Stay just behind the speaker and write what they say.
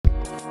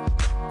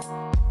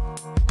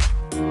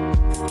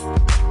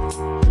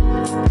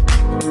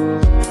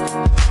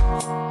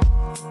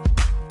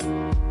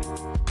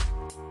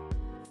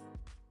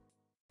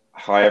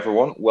Hi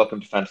everyone, welcome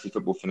to Fantasy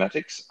Football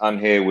Fanatics. I'm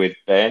here with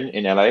Ben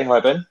in LA.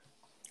 Hi Ben.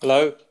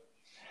 Hello.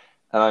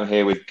 And I'm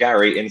here with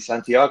Gary in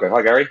Santiago.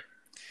 Hi Gary.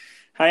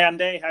 Hi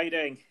Andy, how you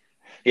doing?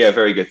 Yeah,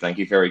 very good, thank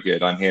you. Very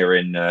good. I'm here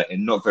in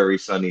not very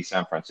sunny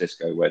San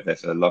Francisco, where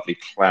there's a lovely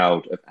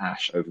cloud of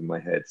ash over my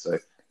head, so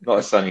not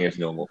as sunny as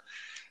normal.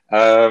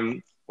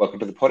 Welcome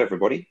to the pod,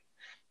 everybody.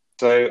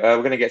 So we're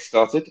going to get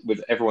started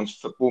with everyone's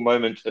football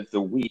moment of the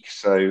week.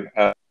 So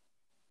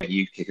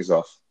you kick us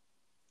off.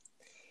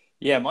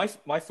 Yeah,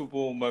 my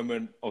football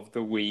moment of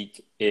the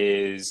week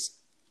is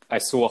I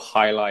saw a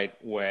highlight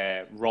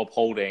where Rob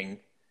Holding,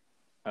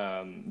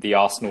 the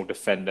Arsenal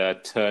defender,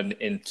 turned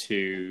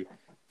into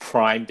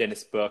prime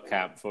Dennis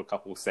Bergkamp for a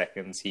couple of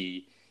seconds.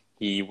 He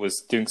was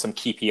doing some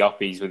keepy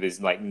uppies with his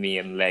knee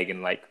and leg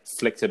and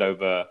flicked it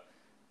over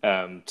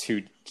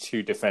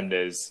two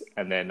defenders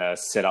and then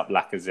set up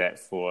Lacazette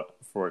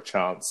for a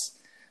chance.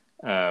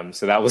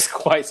 So that was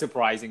quite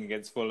surprising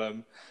against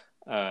Fulham.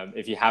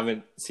 If you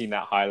haven't seen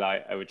that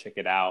highlight, I would check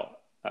it out.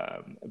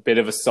 A bit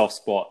of a soft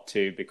spot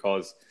too,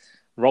 because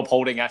Rob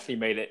Holding actually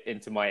made it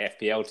into my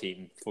FPL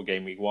team for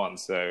game week 1.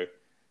 So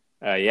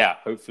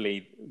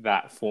hopefully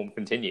that form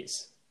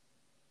continues.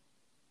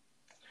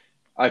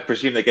 I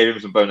presume they gave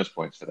him some bonus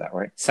points for that,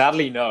 right?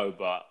 Sadly, no,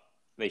 but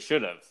they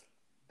should have.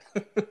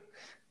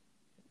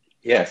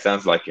 Yeah,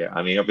 sounds like it.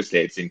 I mean, obviously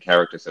it's in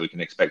character, so we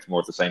can expect more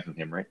of the same from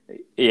him, right?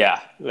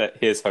 Yeah,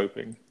 here's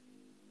hoping.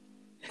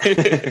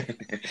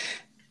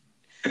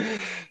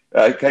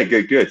 Okay,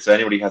 good. So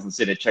anybody who hasn't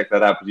seen it, check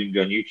that out, presumably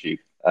on YouTube.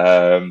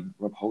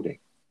 Rob Holding.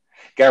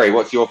 Gary,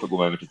 what's your football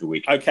moment of the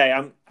week? Okay,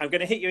 I'm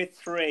going to hit you with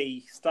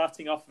 3,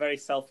 starting off very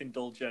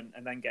self-indulgent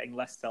and then getting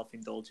less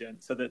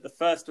self-indulgent. So the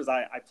first was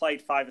I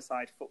played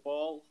five-a-side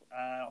football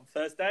on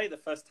Thursday, the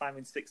first time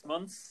in 6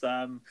 months.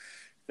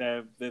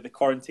 The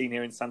quarantine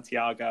here in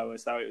Santiago,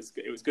 so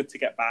it was good to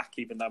get back,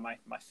 even though my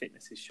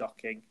fitness is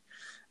shocking.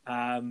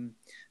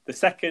 The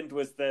second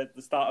was the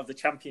start of the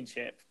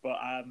championship, but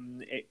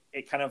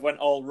it kind of went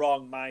all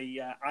wrong. My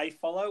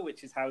iFollow,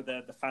 which is how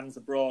the fans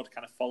abroad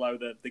kind of follow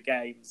the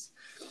games,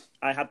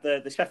 I had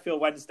the Sheffield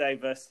Wednesday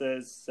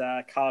versus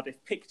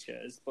Cardiff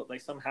pictures, but they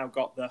somehow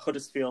got the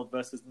Huddersfield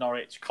versus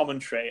Norwich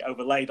commentary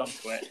overlaid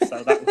onto it,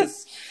 so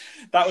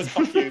that was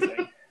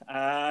confusing.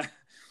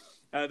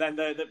 Then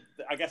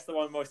I guess the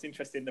one most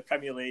interesting, the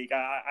Premier League.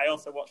 I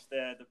also watched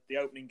the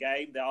opening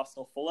game, the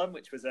Arsenal Fulham,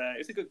 which was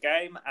a good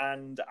game,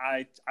 and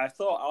I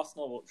thought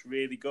Arsenal looked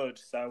really good.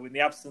 So in the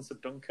absence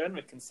of Duncan,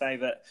 we can say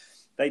that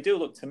they do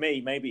look to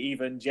me maybe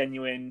even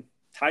genuine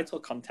title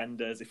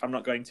contenders if I'm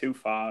not going too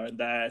far. And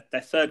their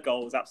third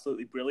goal was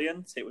absolutely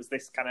brilliant. It was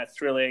this kind of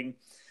thrilling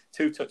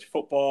 2-touch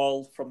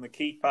football from the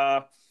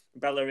keeper.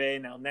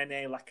 Bellerin, El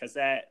Nene,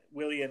 Lacazette,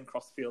 Willian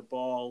crossfield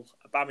ball.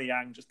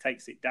 Aubameyang just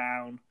takes it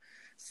down,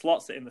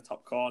 slots it in the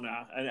top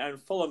corner, and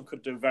Fulham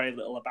could do very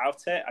little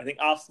about it. I think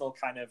Arsenal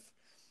kind of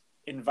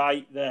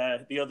invite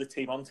the other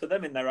team onto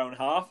them in their own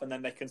half, and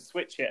then they can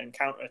switch it and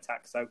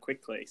counter-attack so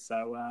quickly.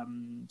 So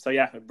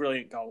yeah, a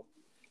brilliant goal.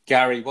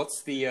 Gary,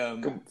 what's the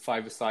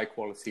five-a-side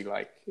quality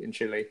like in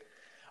Chile?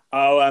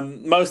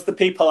 Most of the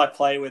people I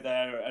play with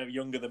are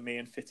younger than me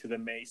and fitter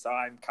than me, so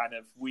I'm kind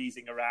of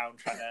wheezing around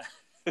trying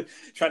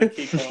to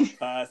keep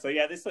up. So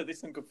yeah, there's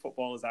some good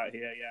footballers out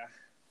here, yeah.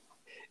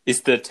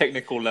 Is the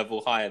technical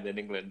level higher than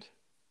England?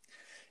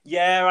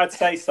 Yeah, I'd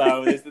say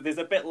so. There's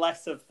a bit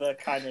less of the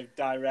kind of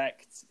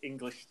direct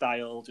English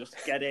style, just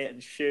get it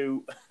and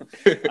shoot.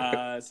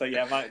 So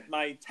yeah,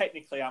 my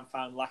technically I'm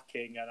found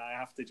lacking, and I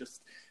have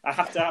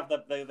to have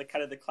the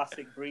kind of the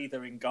classic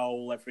breather in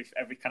goal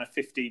every kind of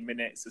 15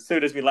 minutes. As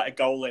soon as we let a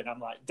goal in, I'm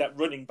like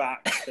running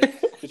back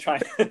to try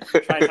and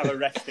have a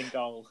resting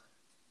goal.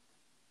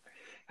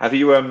 Have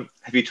you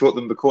taught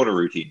them the corner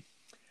routine?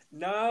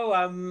 No,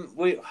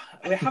 we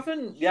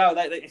haven't. Yeah,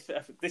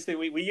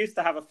 we used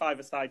to have a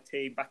five-a-side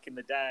team back in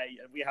the day,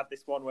 and we had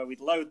this one where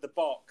we'd load the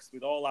box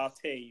with all our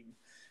team,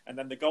 and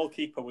then the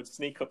goalkeeper would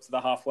sneak up to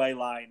the halfway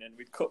line, and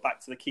we'd cut back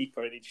to the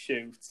keeper, and he'd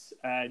shoot,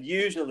 and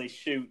usually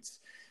shoot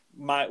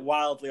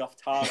wildly off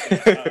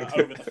target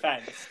over the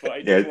fence, but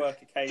it did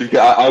work occasionally.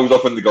 I was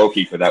often the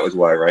goalkeeper, that was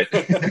why, right?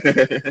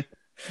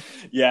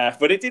 Yeah,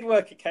 but it did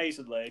work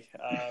occasionally.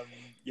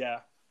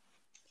 Yeah.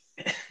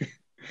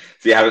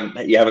 So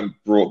you haven't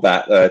brought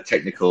that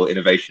technical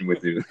innovation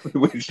with you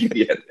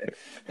yet.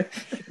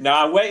 No,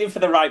 I'm waiting for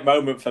the right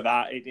moment for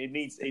that. It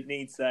needs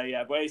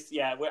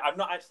I'm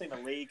not actually in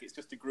a league. It's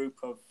just a group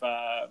of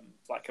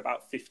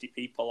about 50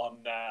 people on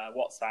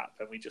WhatsApp,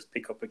 and we just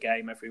pick up a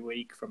game every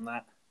week from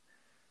that.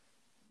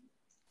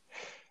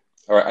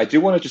 All right, I do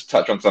want to just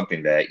touch on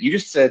something there. You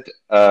just said,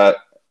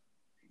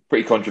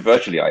 pretty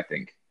controversially, I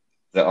think,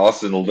 that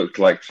Arsenal looked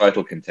like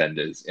title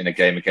contenders in a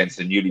game against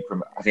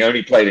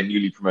only played a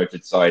newly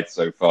promoted side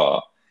so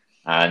far,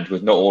 and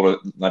with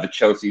neither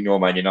Chelsea nor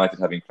Man United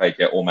having played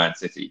yet, or Man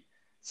City.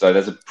 So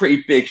there's a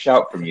pretty big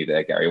shout from you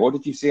there, Gary. What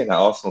did you see in that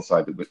Arsenal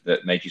side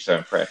that made you so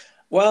impressed?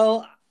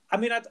 Well, I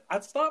mean,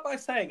 I'd start by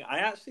saying I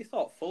actually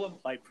thought Fulham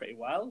played pretty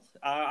well.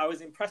 I was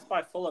impressed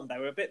by Fulham. They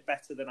were a bit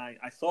better than I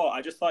thought.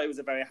 I just thought it was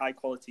a very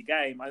high-quality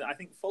game. I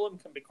think Fulham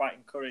can be quite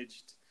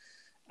encouraged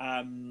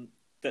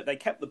that they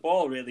kept the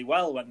ball really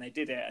well when they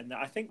did it, and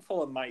I think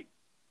Fulham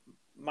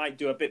might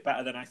do a bit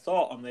better than I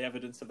thought on the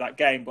evidence of that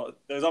game. But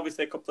there's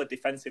obviously a couple of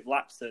defensive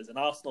lapses, and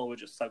Arsenal were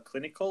just so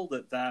clinical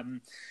that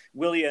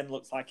Willian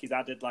looks like he's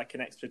added like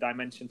an extra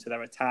dimension to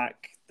their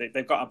attack.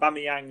 They've got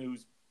Aubameyang,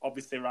 who's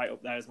obviously right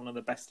up there as one of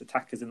the best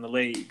attackers in the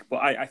league. But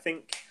I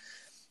think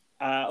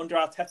under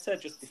Arteta,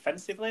 just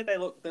defensively, they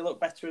look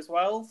better as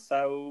well.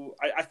 So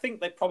I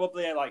think they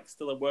probably are like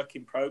still a work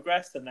in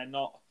progress, and they're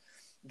not.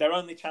 Their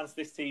only chance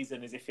this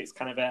season is if it's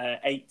kind of a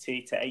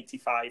 80 to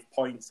 85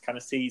 points kind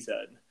of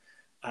season.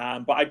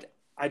 But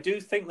I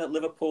do think that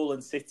Liverpool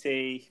and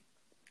City,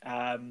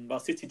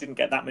 City didn't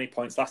get that many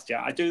points last year.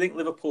 I do think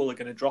Liverpool are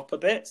going to drop a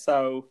bit.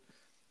 So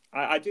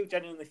I do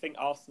genuinely think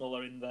Arsenal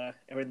are in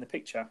the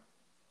picture.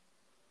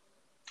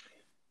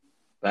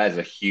 That is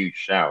a huge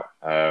shout.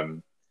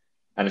 And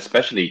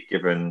especially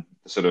given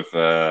the sort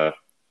of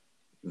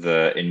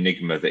the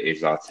enigma that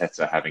is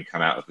Arteta having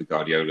come out of the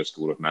Guardiola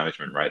School of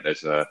Management, right?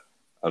 There's a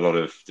lot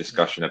of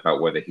discussion about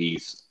whether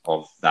he's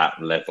of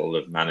that level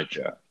of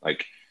manager.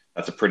 Like,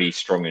 that's a pretty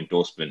strong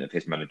endorsement of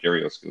his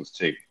managerial skills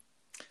too.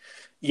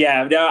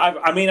 Yeah, no,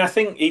 I mean, I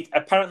think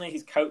apparently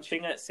his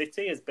coaching at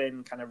City has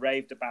been kind of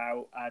raved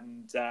about,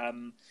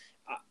 and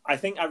I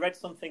think I read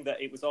something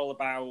that it was all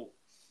about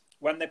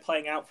when they're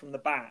playing out from the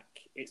back,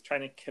 it's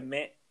trying to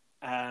commit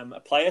a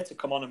player to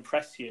come on and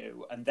press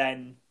you and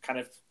then kind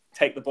of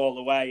take the ball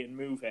away and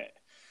move it.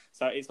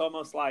 So it's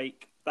almost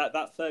like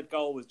that third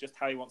goal was just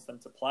how he wants them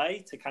to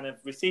play, to kind of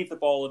receive the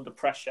ball under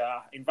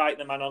pressure, invite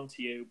the man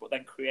onto you, but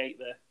then create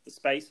the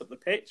space up the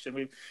pitch.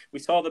 And we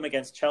saw them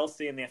against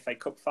Chelsea in the FA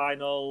Cup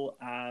final,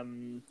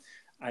 and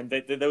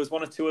there was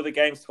one or two other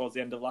games towards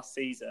the end of last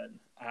season,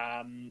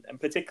 and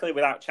particularly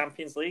without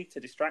Champions League to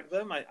distract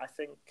them.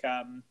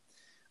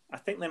 I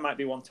think they might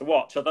be one to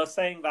watch. Although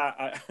saying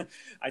that,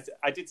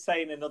 I did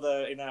say in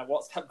our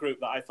WhatsApp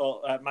group that I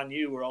thought Man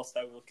U were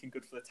also looking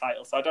good for the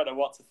title. So I don't know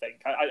what to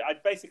think.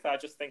 I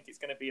just think it's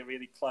going to be a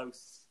really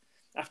close.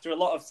 After a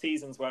lot of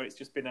seasons where it's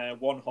just been a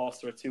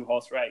one-horse or a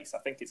two-horse race, I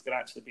think it's going to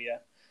actually be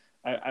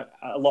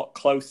a lot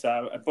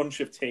closer. A bunch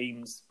of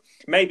teams,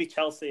 maybe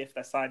Chelsea if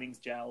their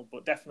signings gel,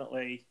 but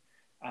definitely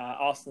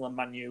Arsenal and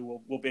Man U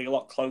will be a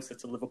lot closer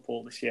to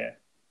Liverpool this year.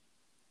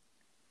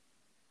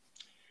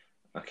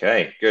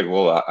 Okay, good.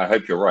 Well, I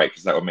hope you're right,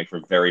 because that would make for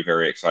a very,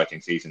 very exciting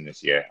season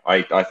this year.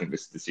 I think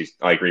this season,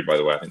 I agree, by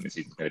the way, I think this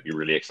season is going to be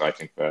really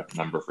exciting for a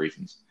number of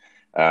reasons.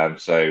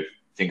 So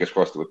fingers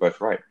crossed that we're both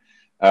right.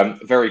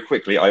 Very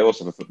quickly, I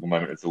also have a football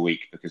moment of the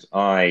week, because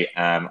I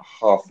am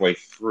halfway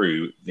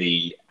through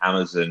the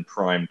Amazon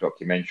Prime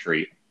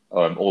documentary,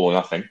 All or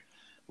Nothing,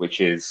 which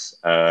is,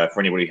 for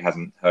anybody who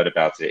hasn't heard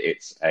about it,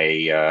 it's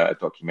a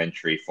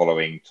documentary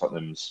following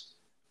Tottenham's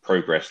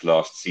progress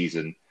last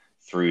season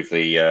through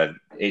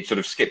it sort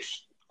of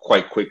skips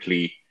quite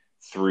quickly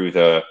through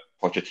the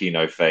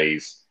Pochettino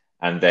phase,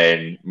 and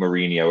then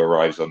Mourinho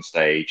arrives on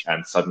stage,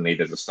 and suddenly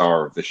there's a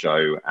star of the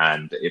show,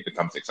 and it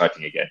becomes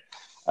exciting again.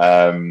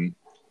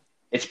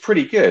 It's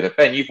pretty good.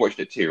 Ben, you've watched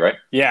it too, right?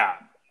 Yeah,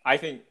 I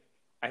think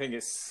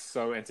it's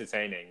so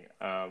entertaining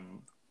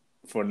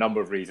for a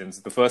number of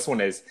reasons. The first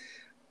one is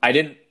I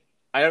don't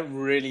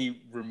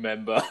really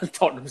remember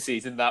Tottenham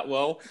season that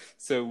well,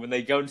 so when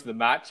they go into the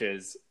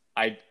matches,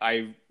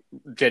 I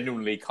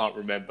genuinely can't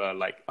remember,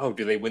 like, oh,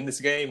 do they win this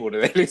game or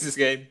do they lose this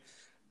game?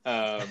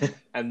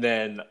 And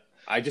then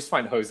I just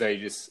find Jose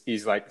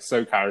he's like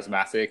so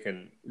charismatic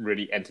and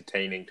really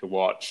entertaining to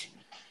watch.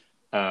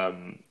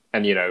 And,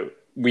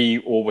 we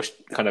all were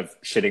kind of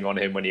shitting on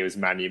him when he was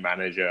Man U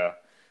manager.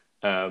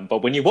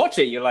 But when you watch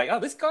it, you're like, oh,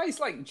 this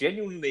guy's like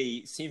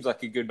genuinely seems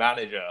like a good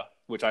manager,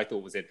 which I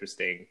thought was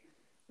interesting.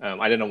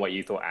 I don't know what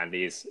you thought,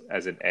 Andy, as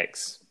an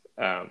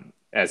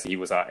as he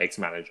was our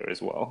ex-manager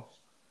as well.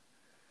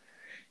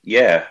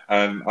 Yeah,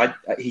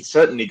 he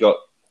certainly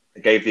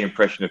gave the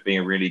impression of being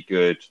a really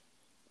good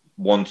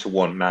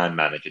one-to-one man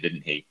manager,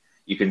 didn't he?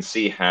 You can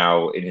see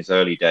how in his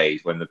early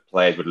days, when the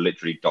players would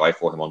literally die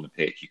for him on the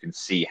pitch, you can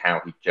see how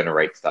he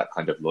generates that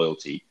kind of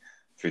loyalty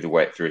through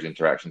his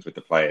interactions with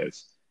the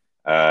players.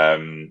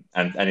 And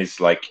his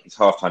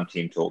halftime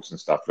team talks and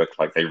stuff look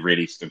like they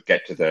really sort of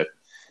get to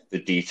the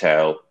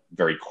detail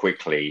very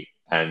quickly,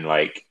 and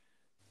like,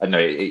 I don't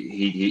know,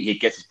 he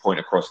gets his point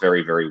across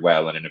very, very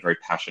well and in a very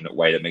passionate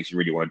way that makes you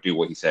really want to do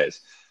what he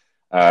says.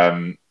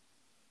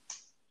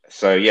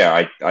 So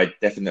yeah, I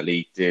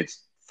definitely did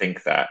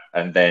think that.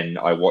 And then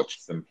I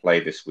watched them play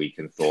this week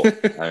and thought,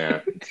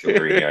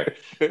 Mourinho.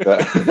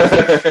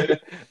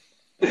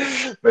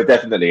 But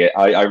definitely,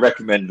 I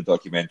recommend the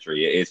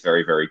documentary. It is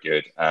very, very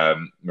good.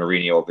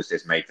 Mourinho obviously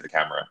is made for the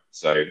camera,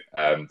 so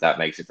that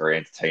makes it very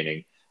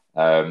entertaining.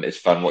 It's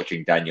fun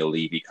watching Daniel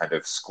Levy kind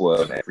of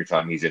squirm every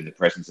time he's in the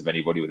presence of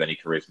anybody with any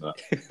charisma.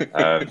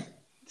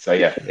 So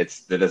yeah,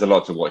 there's a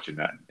lot to watch in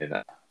that.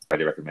 I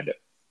highly recommend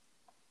it.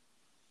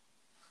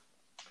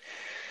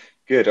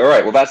 Good. All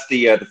right. Well, that's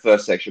the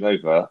first section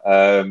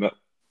over.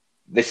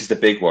 This is the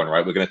big one,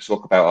 right? We're going to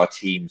talk about our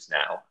teams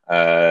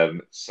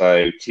now.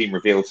 So team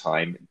reveal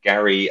time.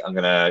 Gary, I'm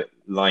going to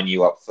line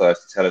you up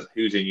first to tell us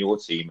who's in your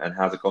team and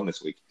how's it gone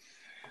this week.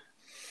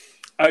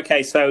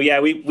 Okay, so yeah,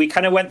 we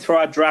kind of went through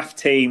our draft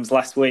teams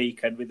last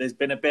week, and there's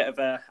been a bit of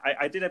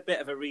I did a bit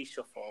of a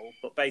reshuffle,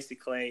 but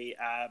basically,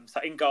 so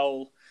in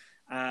goal,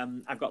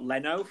 I've got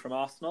Leno from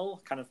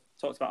Arsenal. Kind of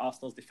talked about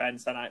Arsenal's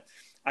defense, and I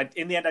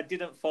in the end I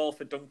didn't fall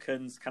for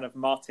Duncan's kind of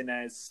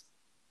Martinez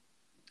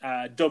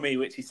dummy,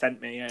 which he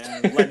sent me.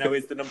 Leno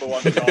is the number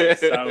one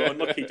choice, so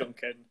unlucky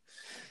Duncan.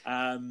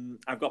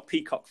 I've got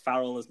Peacock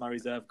Farrell as my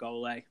reserve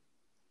goalie.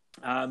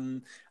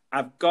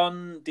 I've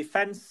gone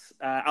defence,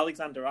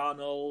 Alexander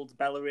Arnold,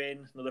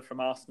 Bellerin, another from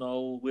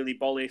Arsenal, Willy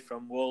Bolly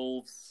from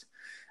Wolves.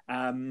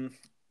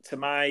 To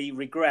my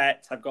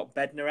regret, I've got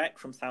Bednarek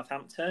from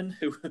Southampton,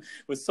 who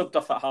was subbed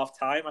off at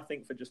half-time, I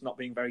think, for just not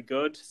being very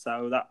good.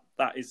 So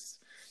that is...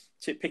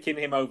 Picking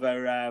him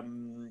over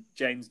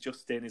James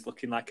Justin is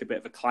looking like a bit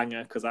of a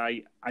clanger, because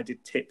I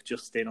did tip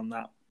Justin on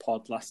that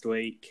pod last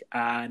week.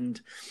 And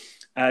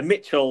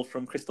Mitchell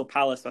from Crystal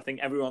Palace, I think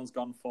everyone's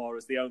gone for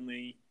as the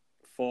only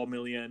 £4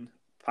 million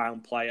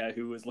player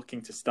who was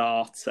looking to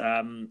start.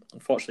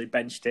 Unfortunately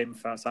benched him,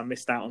 so I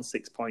missed out on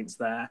 6 points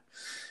there.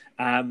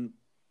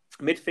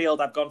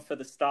 Midfield, I've gone for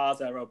the stars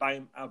are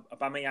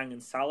Aubameyang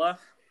and Salah,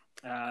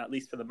 at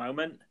least for the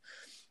moment.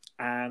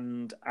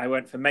 And I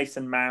went for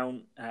Mason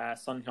Mount,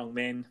 Son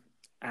Heung-min,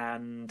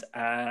 and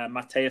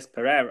Mateus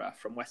Pereira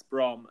from West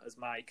Brom as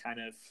my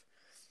kind of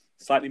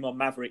slightly more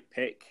maverick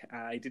pick.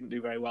 He didn't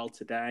do very well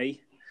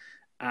today.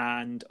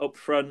 And up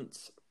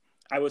front,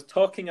 I was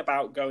talking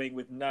about going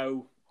with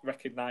no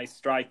recognised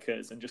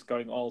strikers and just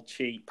going all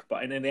cheap,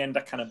 but in the end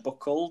I kind of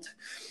buckled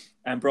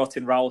and brought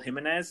in Raul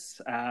Jimenez.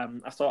 I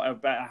thought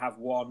I'd better have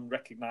one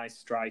recognised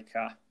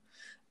striker,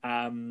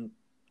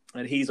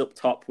 and he's up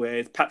top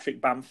with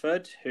Patrick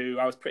Bamford, who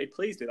I was pretty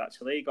pleased with,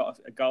 actually. He got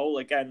a goal,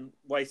 again,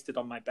 wasted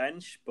on my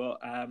bench, but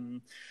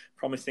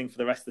promising for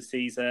the rest of the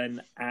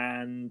season.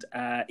 And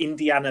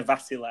Indiana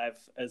Vasilev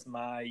as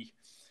my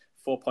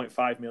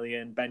 4.5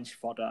 million bench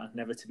fodder,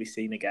 never to be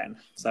seen again.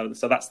 So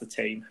that's the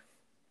team.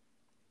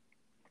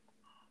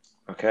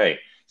 Okay,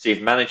 so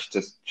you've managed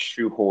to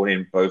shoehorn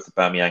in both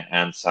Aubameyang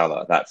and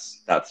Salah.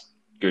 That's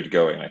good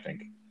going, I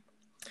think.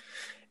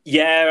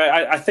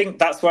 Yeah, I think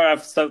that's where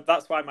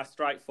that's why my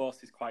strike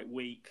force is quite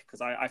weak, because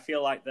I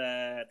feel like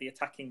the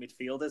attacking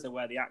midfielders are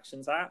where the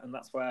action's at, and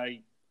that's where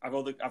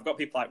I've got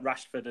people like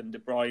Rashford and De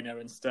Bruyne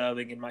and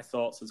Sterling in my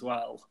thoughts as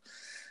well.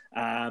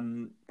 But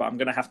I'm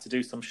going to have to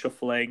do some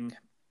shuffling,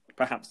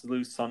 perhaps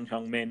lose Son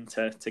Heung-min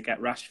to get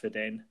Rashford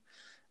in.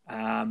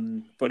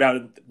 But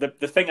no,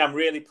 the thing I'm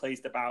really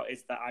pleased about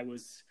is that I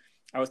was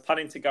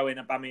planning to go in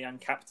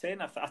Aubameyang captain.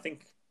 I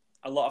think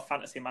a lot of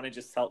fantasy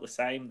managers felt the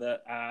same,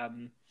 that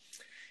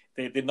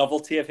the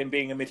novelty of him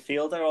being a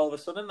midfielder, all of a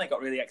sudden they got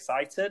really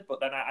excited. But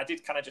then I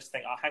did kind of just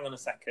think, oh, hang on a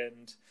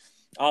second,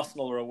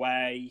 Arsenal are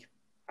away.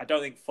 I don't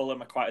think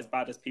Fulham are quite as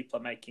bad as people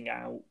are making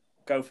out.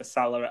 Go for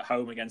Salah at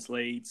home against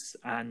Leeds,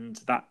 and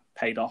that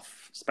paid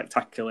off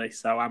spectacularly.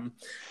 So I'm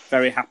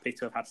very happy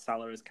to have had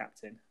Salah as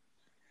captain.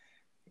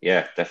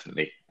 Yeah,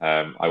 definitely.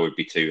 I would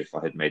be too if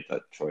I had made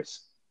that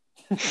choice.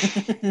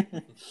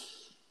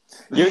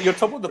 You're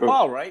top of the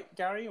pile, right,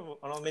 Gary? On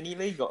our mini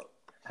league,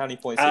 how many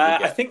points did you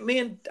get?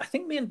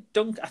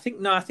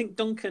 I think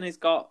Duncan has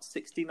got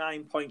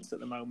 69 points at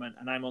the moment,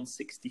 and I'm on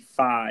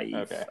 65.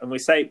 Okay. And we're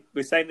saying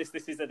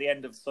this is at the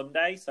end of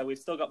Sunday, so we've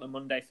still got the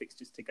Monday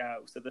fixtures to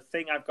go. So the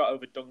thing I've got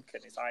over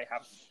Duncan is I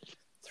have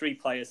 3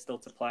 players still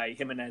to play: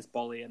 Jimenez,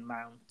 Bolly, and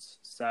Mount.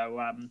 So,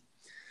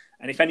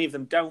 and if any of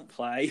them don't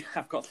play,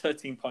 I've got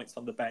 13 points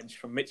on the bench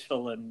from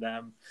Mitchell and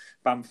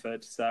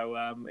Bamford. So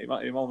it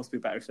might almost be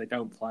better if they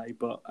don't play.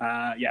 But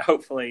yeah,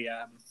 hopefully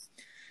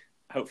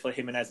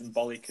Jimenez and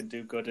Bolly can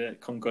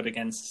come good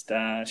against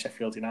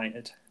Sheffield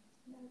United.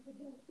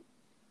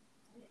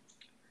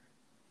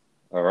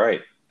 All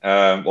right.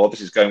 Well,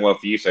 this is going well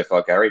for you so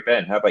far, Gary.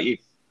 Ben, how about you?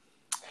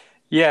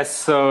 Yeah,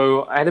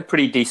 so I had a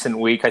pretty decent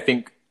week. I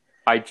think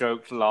I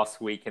joked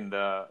last week in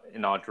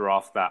our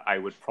draft that I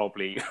would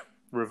probably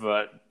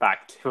revert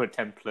back to a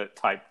template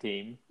type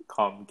team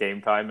come game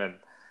time,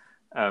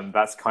 and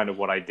that's kind of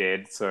what I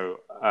did.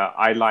 So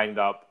I lined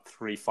up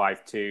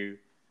 3-5-2.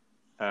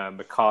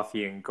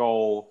 McCarthy in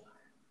goal,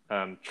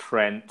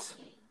 Trent,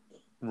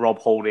 Rob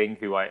Holding,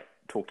 who I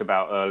talked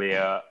about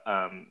earlier.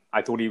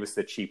 I thought he was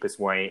the cheapest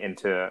way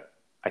into,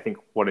 I think,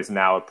 what is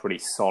now a pretty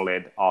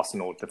solid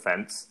Arsenal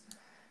defense.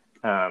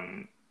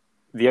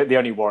 The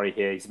only worry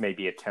here is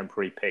maybe a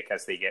temporary pick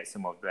as they get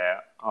some of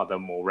their other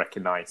more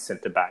recognized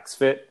centre-backs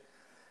fit.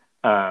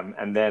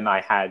 And then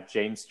I had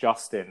James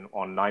Justin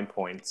on 9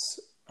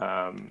 points.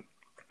 I'm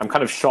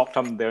kind of shocked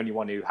I'm the only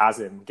one who has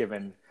him,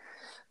 given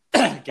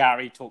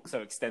Gary talked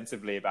so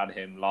extensively about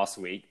him last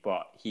week,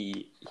 but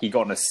he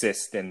got an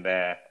assist in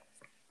their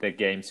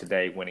game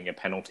today, winning a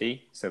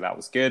penalty, so that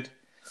was good.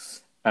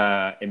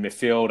 In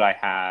midfield, I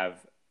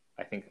have,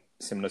 I think,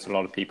 similar to a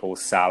lot of people,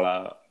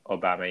 Salah,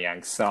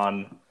 Aubameyang,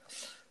 Son.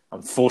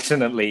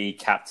 Unfortunately,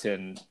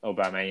 captain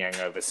Aubameyang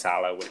over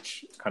Salah,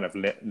 which kind of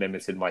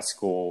limited my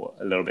score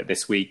a little bit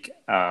this week.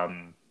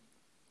 And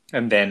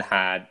then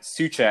had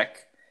Souček,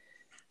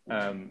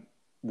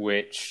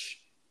 which...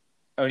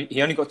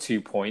 he only got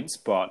 2 points,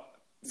 but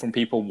from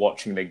people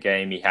watching the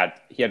game, he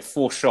had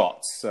 4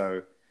 shots,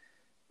 so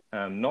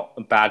not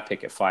a bad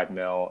pick at 5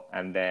 mil.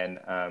 And then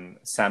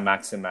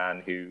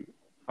Saint-Maximin, who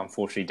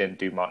unfortunately didn't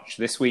do much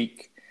this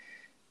week.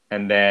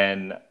 And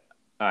then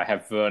I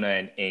have Werner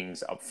and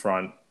Ings up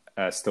front,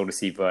 still to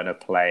see Werner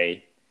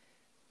play.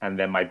 And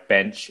then my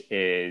bench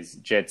is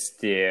Jed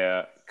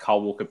Steer,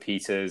 Kyle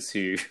Walker-Peters,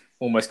 who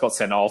almost got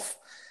sent off,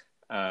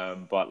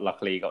 but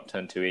luckily he got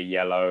turned to a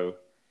yellow.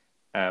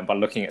 But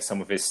looking at some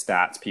of his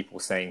stats, people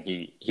saying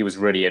he was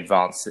really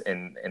advanced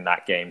in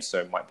that game, so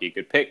it might be a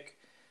good pick.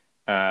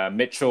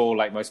 Mitchell,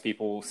 like most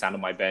people, sat on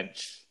my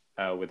bench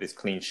with his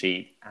clean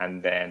sheet.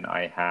 And then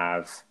I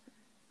have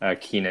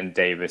Keenan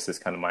Davis as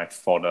kind of my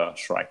fodder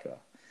striker.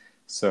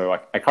 So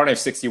I currently have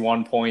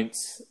 61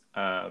 points.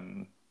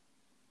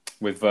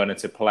 With Werner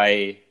to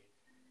play.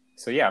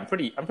 So yeah, I'm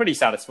pretty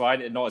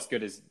satisfied. Not as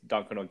good as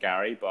Duncan or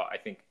Gary, but I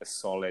think a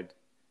solid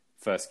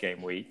first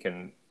game week.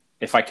 And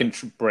if I can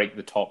break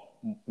the top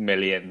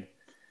million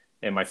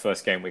in my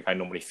first game week, I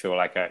normally feel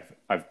like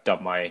I've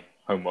done my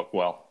homework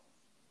well.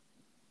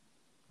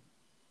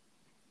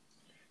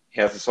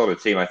 Yeah, it's a solid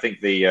team. I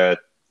think the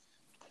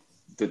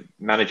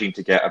managing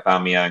to get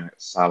Aubameyang,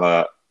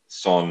 Salah,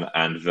 Son,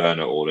 and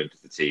Werner all into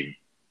the team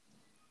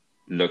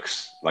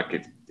looks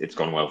like it's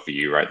gone well for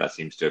you, right? That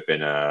seems to have been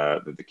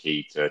the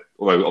key to.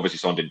 Although obviously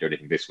Son didn't do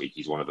anything this week,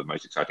 he's one of the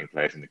most exciting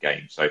players in the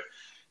game. So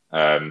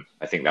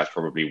I think that's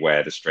probably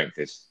where the strength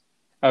is.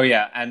 Oh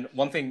yeah, and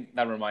one thing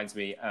that reminds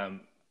me,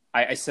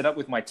 I set up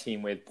with my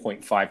team with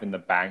 0.5 in the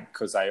bank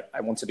because I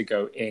wanted to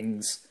go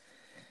Ings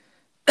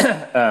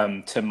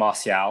to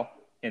Martial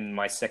in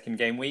my second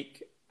game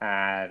week,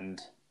 and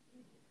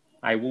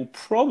I will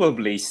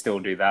probably still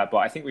do that. But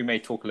I think we may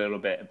talk a little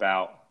bit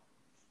about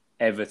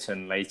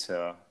Everton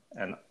later,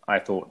 and I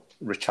thought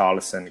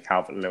Richarlison,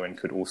 Calvert-Lewin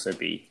could also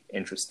be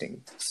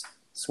interesting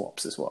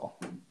swaps as well.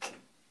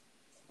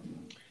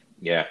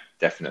 Yeah,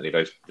 definitely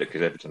those,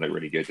 because Everton look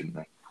really good, didn't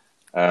they?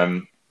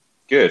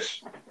 Good.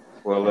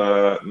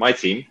 Well, my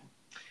team.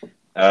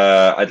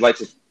 I'd like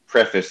to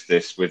preface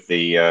this with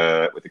the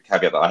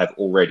caveat that I have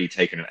already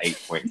taken an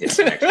 8-point hit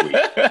for next week.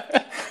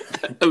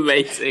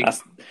 Amazing.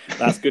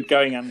 That's good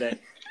going, Andy.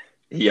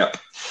 Yeah.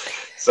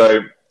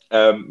 So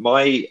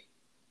my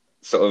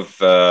sort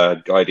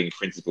of guiding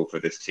principle for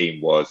this team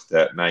was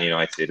that Man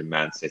United and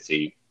Man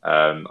City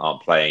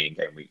aren't playing in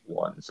game week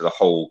 1. So the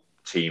whole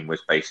team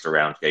was based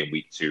around game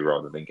week 2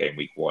 rather than game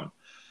week 1.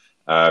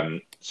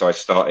 So I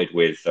started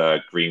with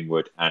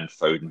Greenwood and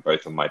Foden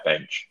both on my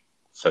bench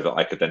so that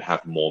I could then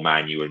have more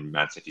Man U and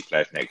Man City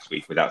players next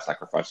week without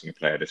sacrificing a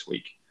player this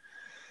week.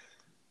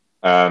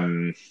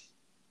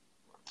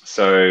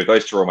 So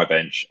those two are on my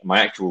bench.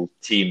 My actual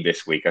team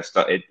this week, I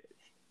started...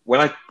 When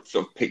I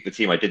sort of picked the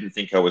team, I didn't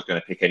think I was going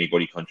to pick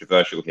anybody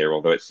controversial here,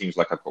 although it seems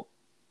like I've got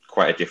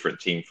quite a different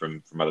team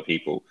from other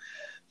people.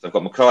 So I've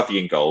got McCarthy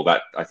in goal.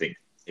 That, I think,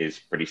 is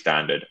pretty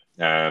standard.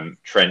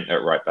 Trent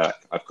at right back.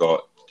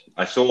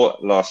 I saw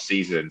last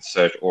season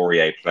Serge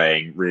Aurier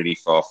playing really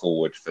far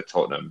forward for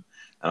Tottenham,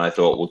 and I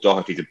thought, well,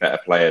 Doherty's a better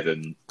player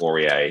than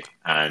Aurier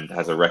and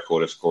has a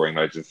record of scoring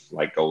loads of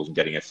goals and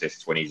getting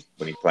assists when he's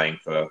playing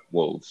for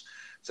Wolves.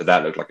 So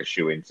that looked like a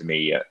shoe-in to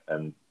me,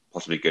 and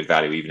possibly good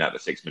value even at the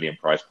 6 million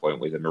price point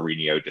with a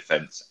Mourinho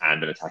defence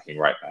and an attacking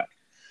right back.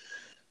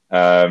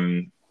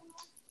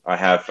 I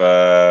have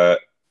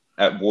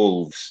at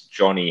Wolves,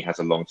 Johnny has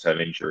a long-term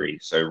injury,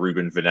 so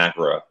Ruben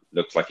Vinagre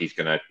looks like he's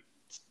going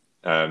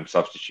to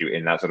substitute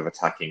in that sort of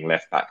attacking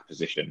left-back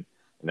position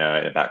in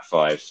a back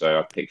 5. So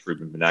I picked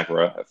Ruben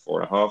Vinagre at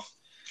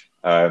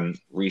 4.5.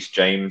 Reece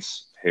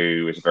James,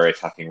 who is a very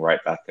attacking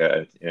right back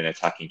in an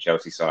attacking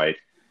Chelsea side,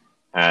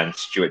 and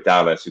Stuart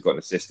Dallas, who got an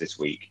assist this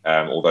week,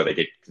 although they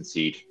did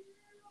concede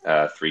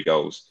 3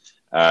 goals.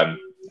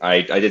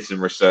 I did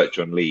some research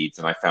on Leeds,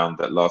 and I found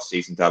that last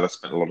season Dallas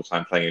spent a lot of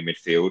time playing in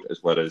midfield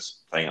as well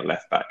as playing at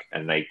left back,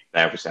 and they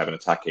obviously have an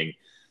attacking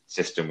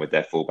system with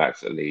their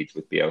fullbacks at Leeds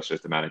with Bielsa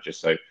as the manager.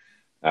 So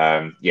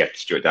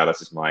Stuart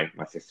Dallas is my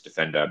 5th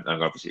defender. I'm going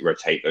to obviously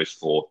rotate those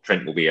 4.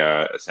 Trent will be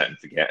a set and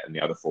forget, and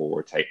the other 4 will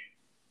rotate.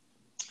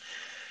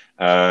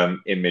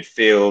 In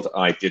midfield,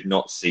 I did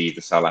not see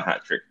the Salah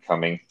hat-trick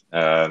coming.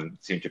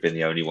 Seemed to have been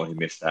the only one who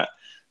missed that.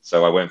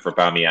 So I went for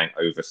Aubameyang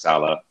over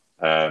Salah.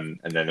 And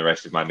then the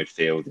rest of my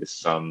midfield is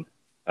Son,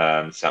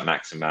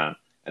 Saint-Maximin,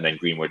 and then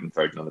Greenwood and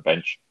Foden on the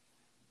bench.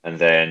 And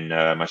then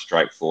my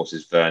strike force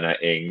is Werner,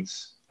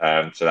 Ings.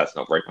 So that's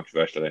not very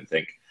controversial, I don't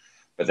think.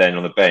 But then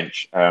on the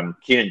bench,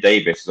 Keenan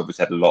Davis has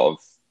obviously had a lot of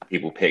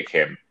people pick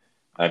him.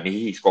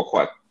 He's got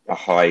quite a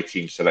high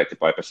team selected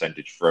by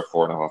percentage for a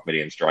 4.5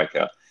 million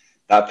striker.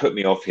 That put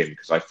me off him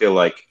because I feel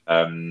like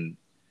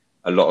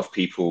a lot of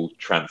people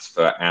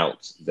transfer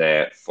out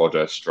their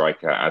fodder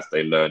striker as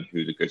they learn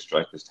who the good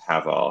strikers to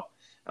have are.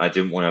 And I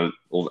didn't want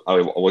to,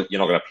 you're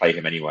not going to play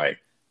him anyway.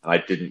 And I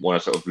didn't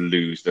want to sort of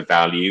lose the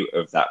value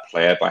of that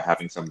player by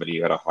having somebody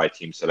who had a high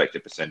team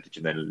selected percentage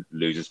and then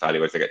loses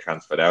value as they get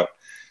transferred out.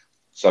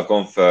 So I've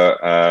gone for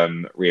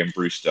Rhian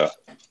Brewster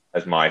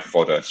as my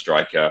fodder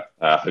striker,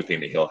 hoping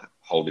that he'll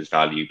hold his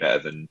value better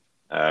than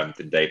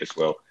Davis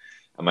will.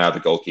 and my other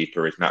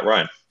goalkeeper is Matt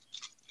Ryan.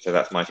 So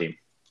that's my team.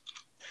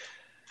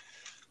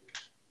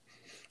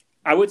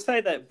 I would say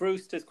that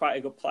Brewster's quite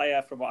a good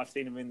player from what I've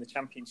seen him in the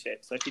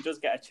Championship. So if he does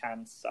get a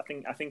chance, I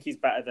think he's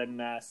better than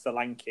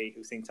Solanke,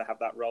 who seemed to have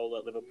that role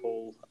at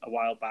Liverpool a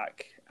while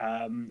back.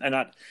 And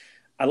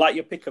I like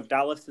your pick of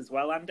Dallas as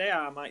well, Andy.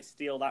 I might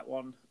steal that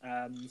one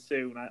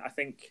soon. I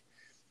think,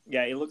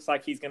 yeah, it looks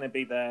like he's going to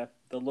be the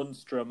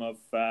Lundstrom of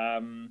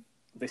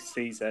this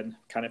season,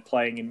 kind of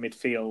playing in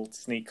midfield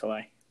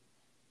sneakily.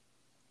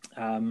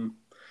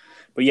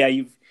 But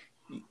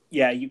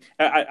yeah,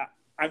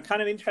 I'm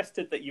kind of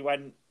interested that you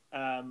went.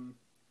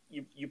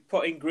 You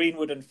put in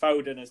Greenwood and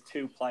Foden as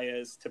two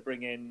players to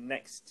bring in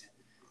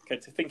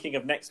thinking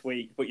of next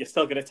week, but you're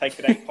still going to take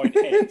an 8-point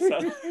hit.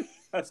 So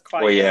that's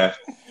quite. Well, yeah.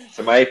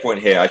 So my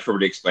 8-point hit, I should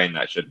probably explain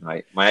that, shouldn't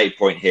I? My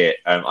 8-point hit,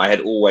 I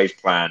had always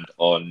planned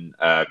on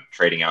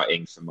trading out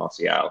Ings for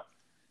Martial,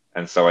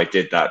 and so I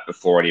did that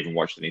before I'd even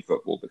watched any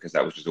football because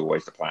that was just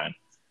always the plan.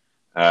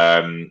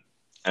 And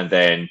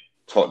then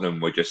Tottenham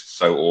were just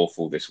so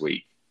awful this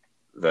week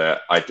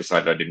that I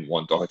decided I didn't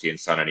want Doherty and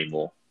Son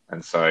anymore.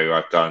 And so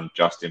I've done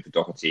Justin for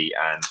Doherty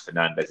and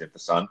Fernandes in for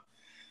Son.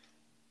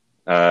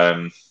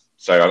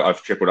 So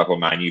I've tripled up on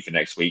Man U for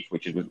next week,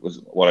 which was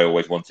what I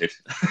always wanted.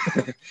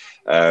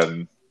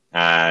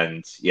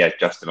 And yeah,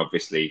 Justin,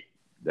 obviously,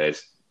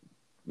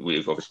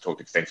 we've obviously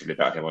talked extensively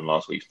about him on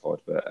last week's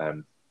pod, but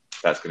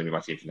that's going to be my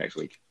team for next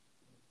week.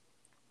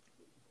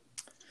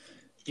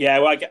 Yeah,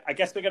 well, I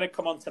guess we're going to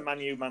come on to Man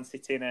U, Man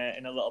City in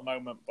a little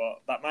moment,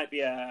 but that might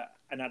be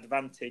an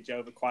advantage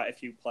over quite a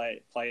few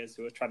players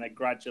who are trying to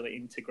gradually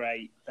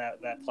integrate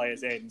their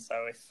players in.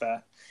 So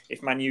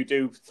if Man U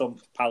do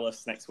thump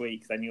Palace next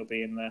week, then you'll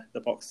be in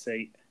the box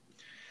seat.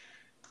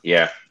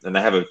 Yeah, and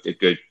they have a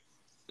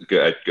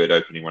good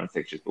opening run of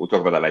fixtures, but we'll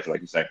talk about that later,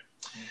 like you say.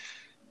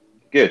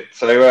 Good.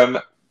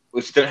 So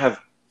we still don't have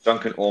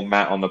Duncan or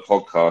Matt on the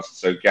podcast,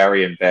 so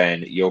Gary and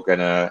Ben, you're going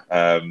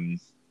to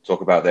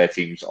talk about their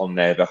teams on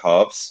their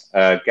behalves.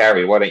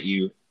 Gary, why don't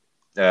you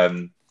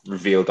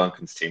reveal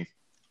Duncan's team?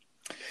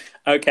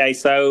 Okay,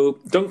 so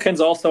Duncan's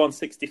also on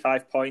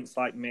 65 points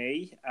like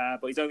me,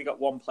 but he's only got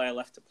one player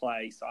left to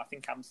play, so I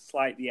think I'm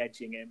slightly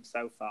edging him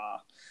so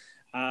far.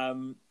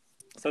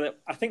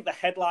 I think the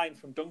headline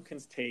from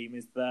Duncan's team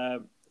is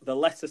the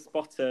lesser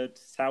spotted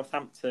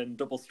Southampton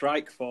double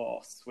strike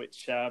force,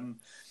 which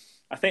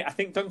I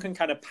think Duncan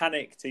kind of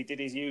panicked. He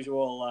did his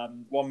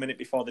usual 1 minute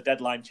before the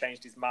deadline,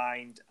 changed his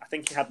mind. I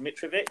think he had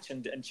Mitrovic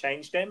and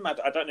changed him.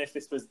 I don't know if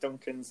this was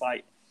Duncan's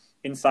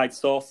inside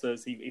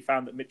sources. He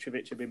found that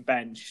Mitrovic had been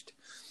benched.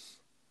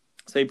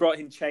 So he brought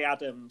in Che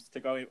Adams to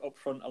go up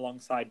front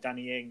alongside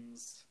Danny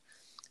Ings.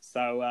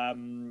 So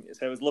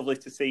it was lovely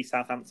to see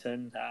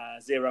Southampton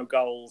 0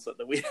 goals at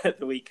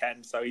the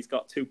weekend. So he's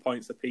got 2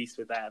 points apiece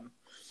with them.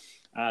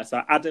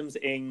 So Adams,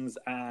 Ings,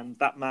 and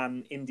that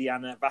man,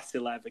 Indiana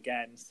Vasilev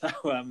again. So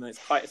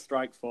it's quite a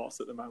strike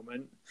force at the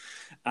moment.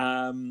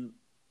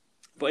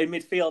 But in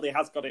midfield, he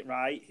has got it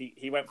right.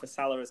 He went for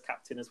Salah as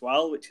captain as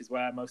well, which is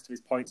where most of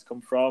his points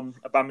come from.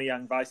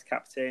 Aubameyang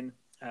vice-captain,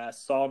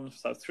 Son,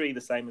 so 3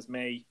 the same as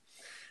me.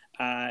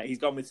 He's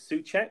gone with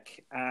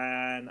Souček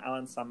and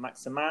Alan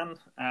Saint-Maximin,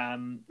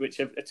 which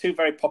are 2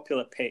 very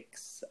popular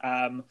picks.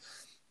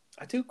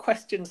 I do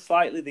question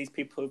slightly these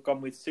people who've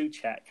gone with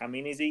Souček. I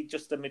mean, is he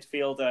just a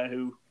midfielder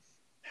who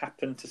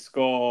happened to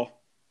score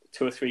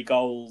 2 or 3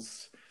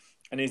 goals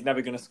and he's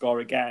never going to score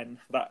again?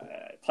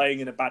 That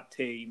playing in a bad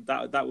team,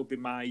 that would be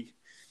my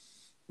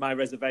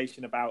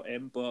reservation about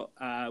him. But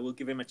we'll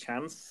give him a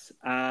chance.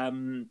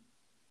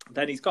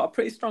 Then he's got a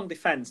pretty strong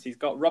defence. He's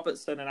got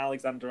Robertson and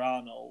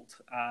Alexander-Arnold.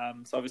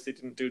 So obviously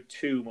didn't do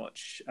too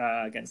much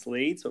against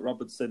Leeds, but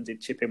Robertson did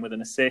chip in with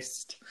an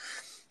assist.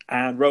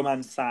 And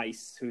Roman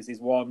Saiss, who's his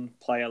one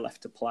player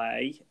left to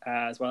play,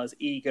 as well as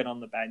Egan on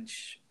the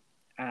bench.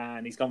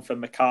 And he's gone for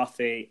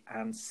McCarthy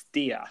and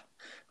Steer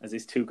as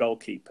his 2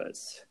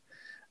 goalkeepers.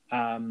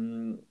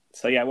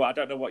 So, yeah, well, I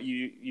don't know what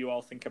you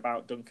all think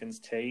about Duncan's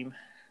team.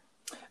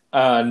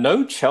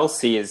 No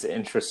Chelsea is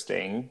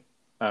interesting.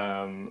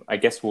 I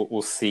guess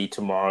we'll see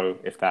tomorrow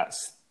if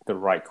that's the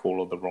right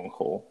call or the wrong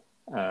call.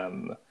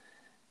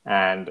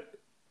 And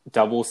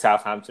double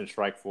Southampton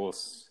strike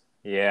force.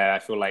 Yeah, I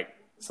feel like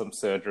some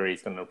surgery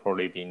is going to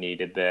probably be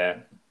needed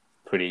there.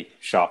 Pretty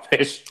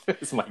sharpish,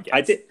 is my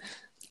guess.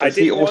 Does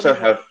he also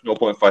have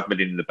 0.5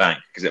 million in the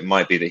bank? Because it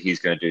might be that he's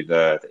going to do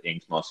the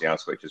Ings Martial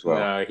switch as well.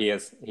 No, he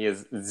has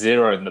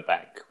 0 in the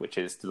bank, which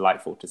is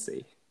delightful to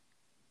see.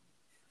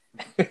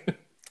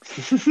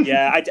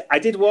 Yeah, I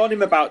did warn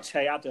him about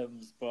Che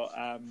Adams, but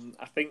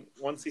I think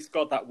once he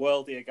scored that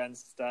worldie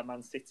against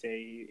Man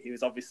City, he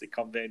was obviously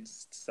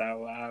convinced.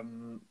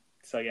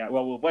 So yeah,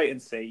 well, we'll wait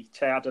and see.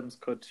 Che Adams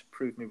could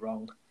prove me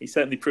wrong. He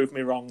certainly proved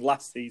me wrong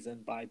last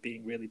season by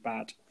being really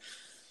bad.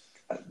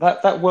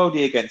 That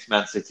worldie against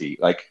Man City,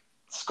 like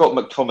Scott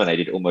McTominay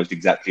did almost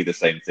exactly the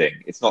same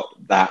thing. It's not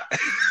that.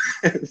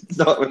 It's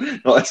not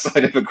a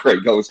sign of a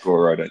great goal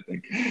scorer, I don't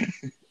think.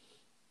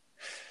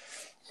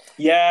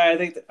 Yeah,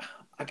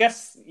 I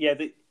guess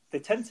they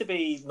tend to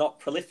be not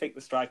prolific,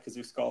 the strikers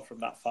who score from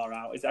that far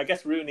out. I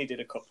guess Rooney did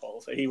a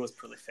couple, so he was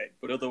prolific.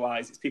 But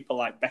otherwise, it's people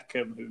like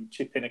Beckham who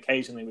chip in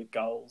occasionally with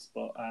goals.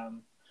 But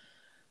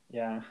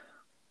yeah,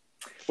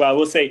 well,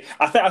 we'll see.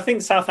 I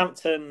think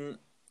Southampton.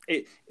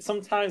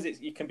 Sometimes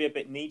you can be a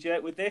bit knee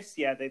jerk with this.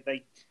 Yeah,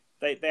 they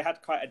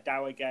had quite a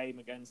dour game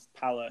against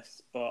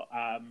Palace, but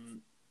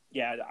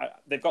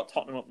they've got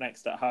Tottenham up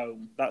next at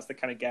home. That's the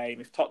kind of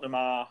game. If Tottenham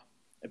are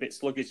a bit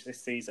sluggish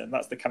this season,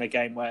 that's the kind of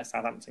game where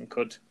Southampton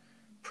could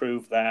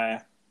prove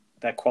their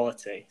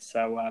quality.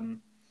 So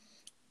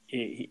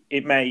we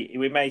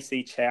may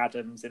see Che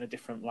Adams in a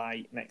different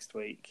light next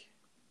week.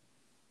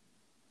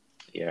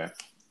 Yeah.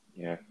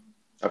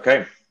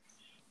 Okay,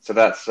 so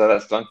that's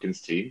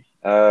Duncan's team.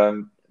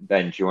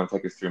 Ben, do you want to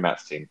take us through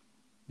Matt's team?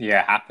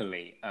 Yeah,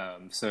 happily.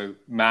 So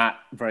Matt,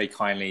 very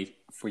kindly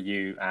for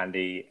you,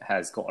 Andy,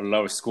 has got a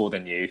lower score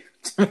than you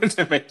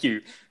to make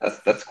you.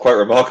 That's quite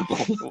remarkable.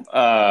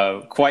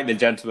 Quite the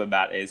gentleman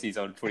Matt is. He's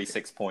on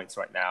 26 points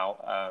right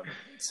now.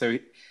 So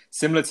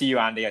similar to you,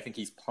 Andy, I think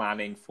he's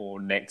planning for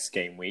next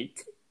game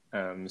week.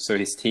 So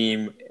his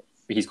team,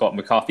 he's got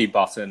McCarthy,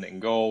 Button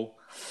in goal.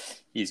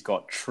 He's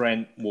got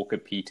Trent,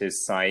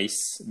 Walker-Peters,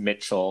 Saiss,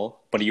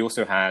 Mitchell, but he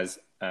also has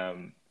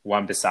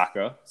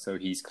Wan-Bissaka. So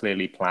he's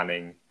clearly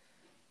planning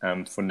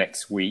for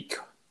next week.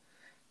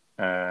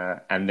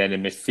 And then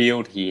in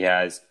midfield, he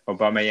has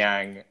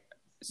Aubameyang,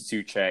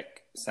 Souček,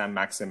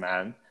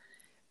 Saint-Maximin.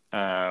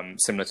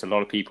 Similar to a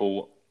lot of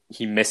people,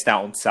 he missed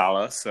out on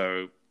Salah,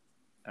 so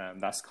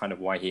that's kind of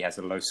why he has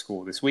a low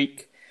score this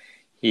week.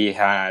 He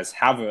has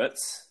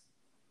Havertz,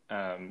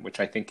 which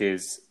I think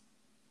is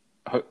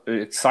an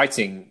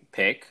exciting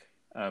pick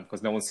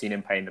because no one's seen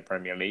him play in the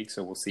Premier League,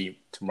 so we'll see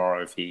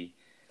tomorrow if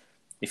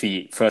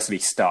he firstly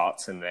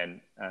starts and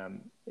then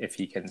if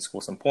he can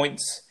score some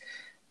points.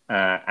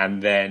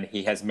 And then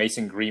he has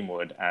Mason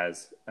Greenwood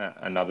as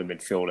another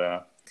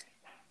midfielder,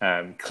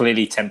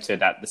 clearly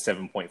tempted at the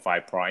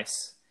 7.5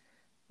 price.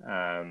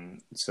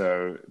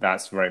 So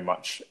that's very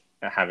much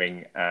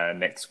having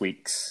next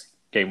week's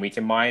game week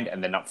in mind.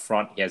 And then up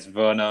front, he has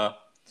Werner,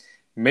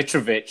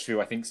 Mitrovic,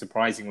 who I think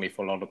surprisingly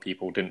for a lot of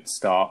people didn't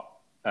start.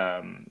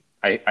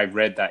 I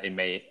read that it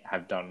may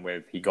have done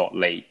with he got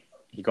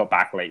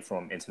back late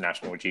from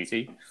international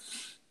duty.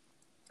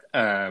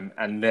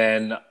 And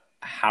then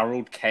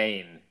Harold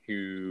Kane,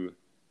 who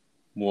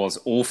was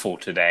awful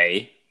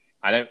today.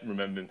 I don't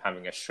remember him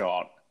having a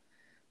shot.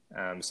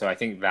 So I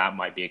think that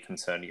might be a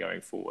concern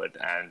going forward,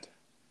 and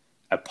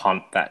a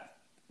punt that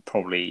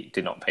probably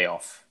did not pay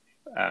off,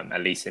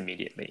 at least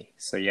immediately.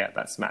 So yeah,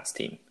 that's Matt's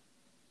team.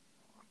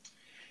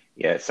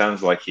 Yeah, it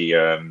sounds like he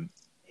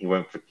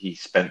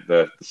spent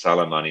the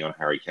Salah money on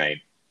Harry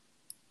Kane.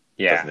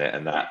 Yeah, doesn't it?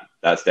 And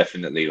that's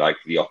definitely like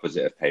the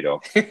opposite of paid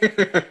off.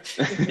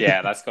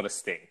 Yeah, that's got to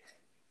sting.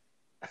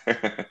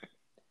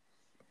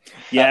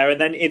 Yeah, and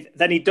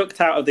then he ducked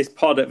out of this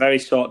pod at very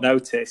short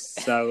notice,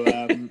 so he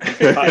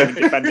can't even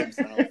defend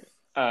himself.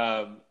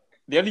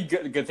 The only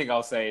good thing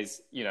I'll say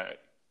is,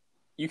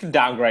 you can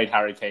downgrade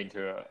Harry Kane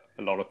to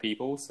a lot of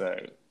people, so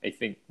I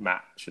think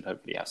Matt should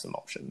hopefully have some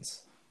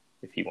options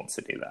if he wants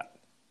to do that.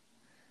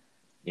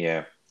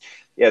 Yeah,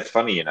 it's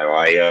funny,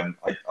 I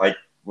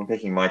when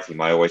picking my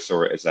team, I always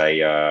saw it as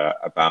a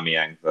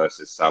Aubameyang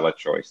versus Salah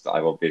choice that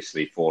I've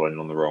obviously fallen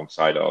on the wrong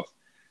side of,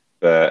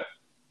 but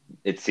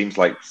it seems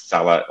like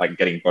Salah, like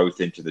getting both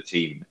into the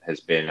team, has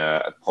been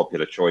a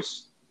popular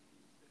choice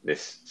at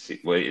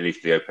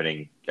least the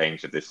opening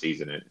games of this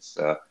season. It's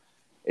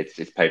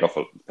paid off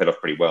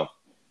pretty well.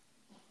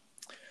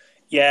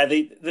 Yeah,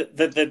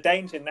 the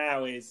danger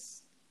now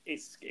is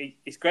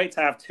it's great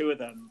to have two of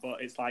them,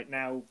 but it's like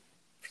now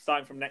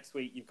starting from next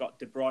week, you've got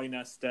De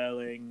Bruyne,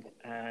 Sterling,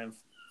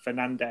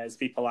 Fernandes,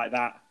 people like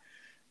that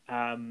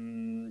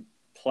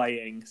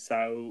playing.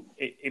 So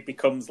it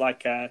becomes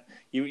like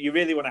you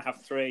really want to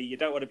have three. You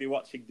don't want to be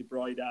watching De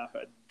Bruyne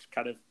and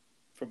kind of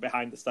from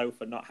behind the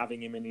sofa not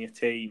having him in your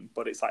team.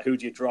 But it's like, who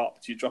do you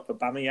drop? Do you drop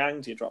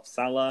Aubameyang? Do you drop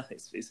Salah?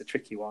 It's a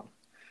tricky one.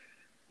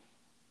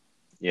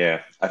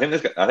 Yeah, I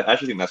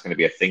actually think that's going to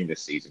be a thing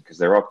this season because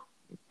there are.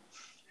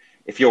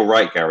 If you're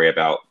right, Gary,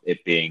 about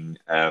it being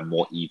a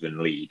more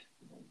even league,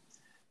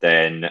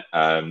 then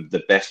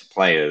the best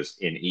players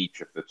in each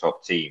of the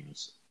top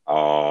teams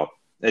are,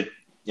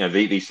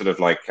 these sort of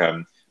like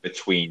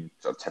between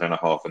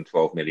 10.5 and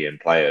 12 million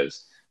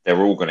players.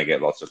 They're all going to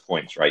get lots of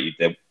points, right?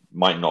 There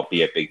might not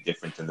be a big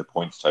difference in the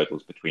points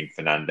totals between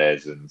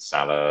Fernandes and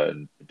Salah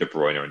and De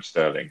Bruyne and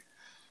Sterling.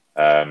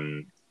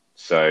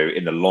 So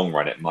in the long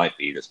run, it might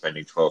be that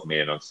spending 12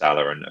 million on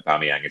Salah and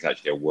Aubameyang is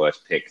actually a worse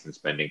pick than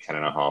spending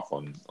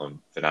 10.5 on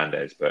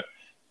Fernandes. But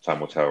time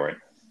will tell, right?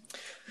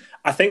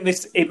 I think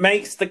it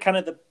makes the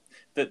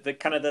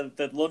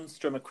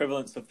Lundstrom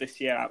equivalence of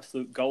this year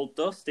absolute gold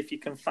dust. If you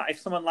can if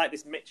someone like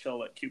this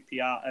Mitchell at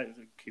QPR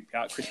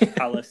Crystal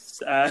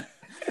Palace,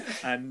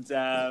 and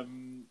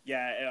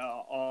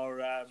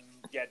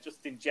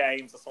Justin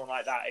James or someone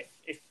like that.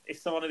 If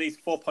someone of these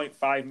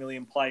 4.5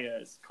 million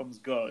players comes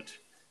good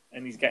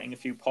and he's getting a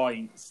few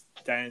points,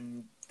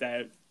 then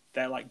they're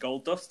like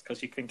gold dust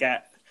because you can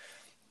get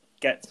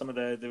get some of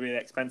the really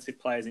expensive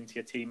players into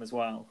your team as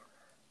well.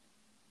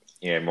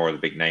 Yeah, more of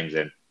the big names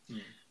in.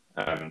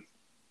 Mm.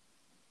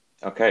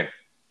 Okay.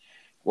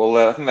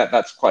 Well, I think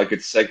that's quite a good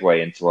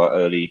segue into our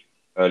early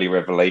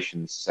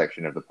revelations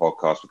section of the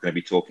podcast. We're going to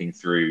be talking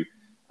through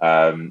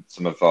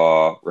some of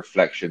our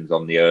reflections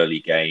on the early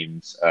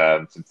games,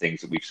 some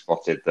things that we've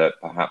spotted that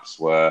perhaps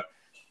were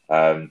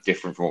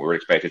different from what we were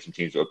expecting, some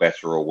teams that were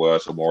better or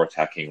worse or more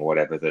attacking or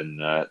whatever than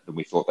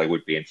we thought they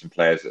would be, and some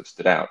players that have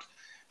stood out.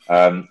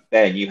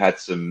 Ben, you had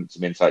some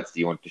insights that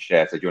you wanted to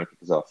share, so do you want to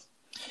kick us off?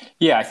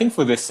 Yeah, I think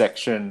for this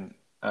section,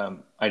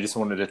 I just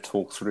wanted to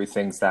talk through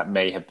things that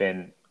may have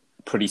been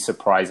pretty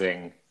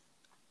surprising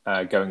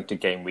going to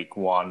game week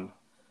 1.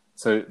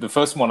 So the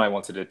first one I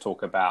wanted to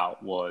talk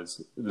about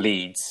was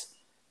Leeds.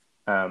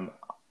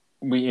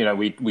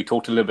 We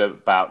talked a little bit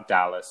about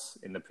Dallas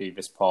in the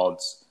previous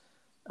pods,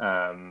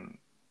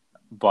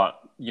 but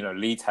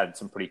Leeds had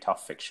some pretty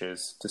tough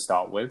fixtures to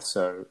start with.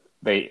 So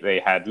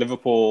they had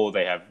Liverpool,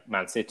 they have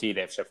Man City,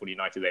 they have Sheffield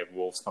United, they have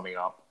Wolves coming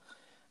up.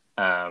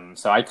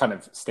 So I kind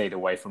of stayed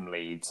away from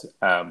Leeds,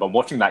 but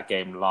watching that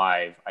game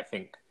live, I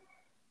think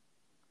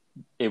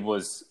it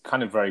was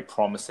kind of very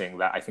promising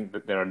that I think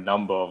that there are a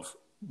number of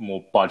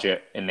more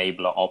budget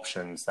enabler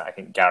options that I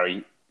think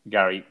Gary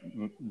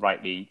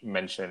rightly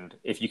mentioned.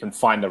 If you can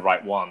find the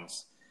right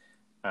ones,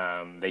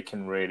 they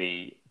can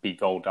really be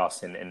gold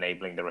dust in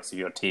enabling the rest of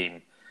your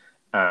team.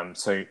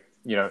 So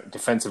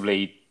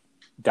defensively,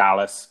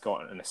 Dallas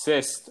got an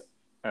assist,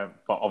 but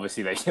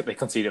obviously they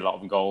conceded a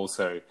lot of goals,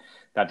 so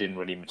that didn't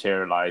really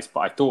materialize.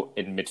 But I thought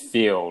their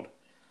midfield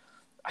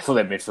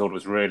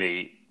was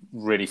really,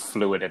 really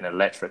fluid and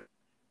electric.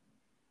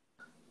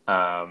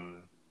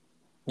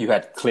 You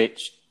had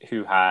Klitsch,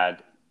 who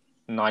had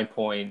 9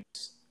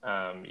 points.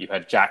 You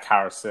had Jack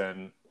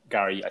Harrison.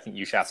 Gary, I think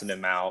you shouted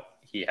him out.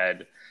 He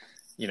had,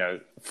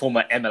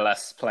 former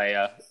MLS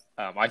player.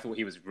 I thought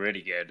he was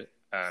really good.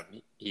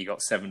 He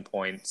got 7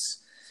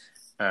 points.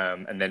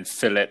 And then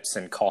Phillips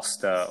and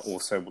Costa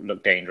also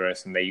looked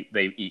dangerous, and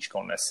they each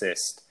got an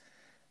assist.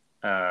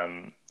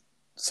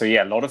 So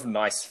yeah, a lot of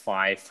nice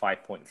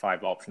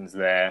 5.5 options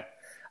there.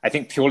 I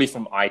think purely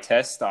from eye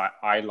test,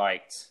 I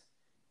liked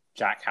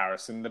Jack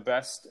Harrison the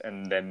best,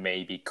 and then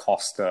maybe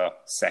Costa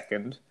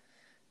second.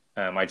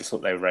 I just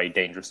thought they were very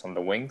dangerous on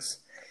the wings.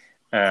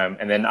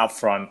 And then up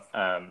front,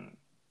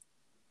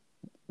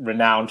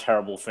 renowned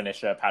terrible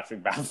finisher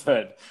Patrick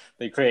Bamford.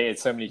 They created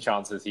so many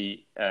chances.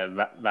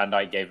 Van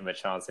Dijk gave him a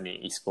chance and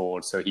he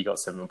scored, so he got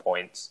 7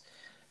 points.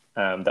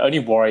 The only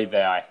worry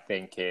there, I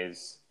think,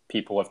 is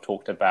people have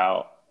talked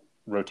about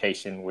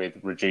rotation with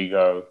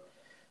Rodrigo,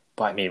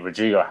 but I mean,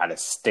 Rodrigo had a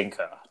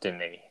stinker,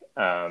 didn't he?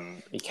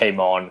 He came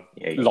on,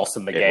 lost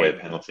in the game,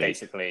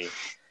 basically.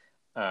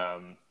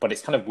 But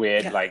it's kind of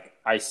weird. Yeah. Like,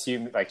 I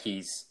assume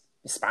he's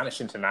Spanish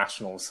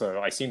international, so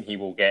I assume he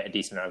will get a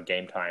decent amount of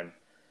game time.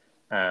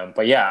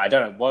 But yeah, I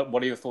don't know.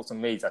 What are your thoughts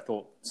on Leeds? I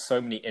thought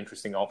so many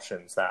interesting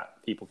options that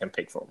people can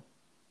pick from.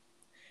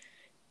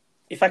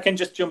 If I can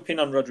just jump in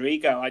on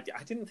Rodrigo, I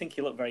didn't think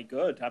he looked very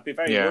good. I'd be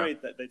very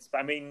worried that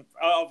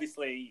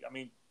obviously,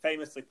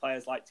 famously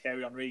players like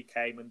Thierry Henry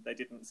came and they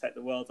didn't set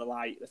the world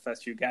alight the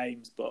first few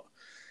games, but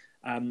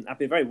I'd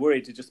be very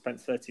worried to just spend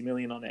 30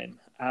 million on him.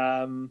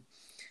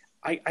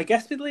 I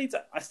guess with Leeds,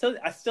 I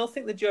still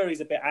think the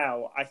jury's a bit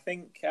out. I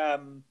think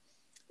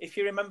if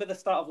you remember the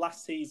start of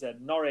last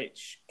season,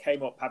 Norwich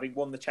came up having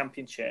won the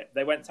championship.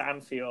 They went to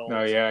Anfield.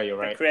 Oh yeah, you're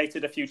right.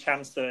 Created a few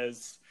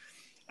chances,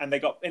 and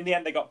in the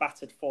end they got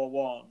battered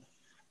 4-1.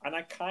 And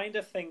I kind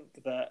of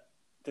think that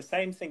the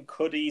same thing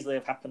could easily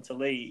have happened to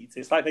Leeds.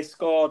 It's like they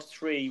scored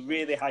 3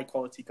 really high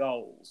quality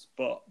goals,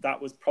 but that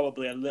was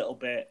probably a little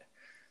bit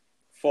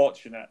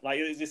fortunate. Like,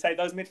 as you say,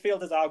 those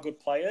midfielders are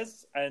good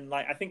players, and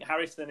I think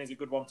Harrison is a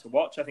good one to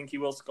watch. I think he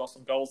will score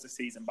some goals this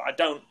season,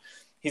 but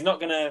he's not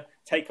going to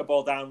take a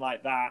ball down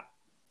like that,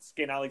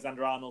 skin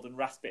Alexander-Arnold and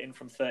rasp it in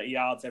from 30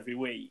 yards every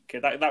week.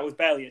 That was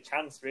barely a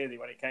chance, really,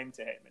 when it came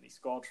to him, and he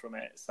scored from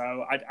it.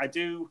 So I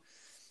do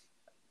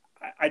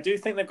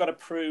think they've got to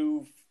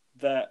prove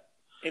that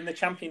in the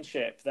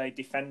Championship they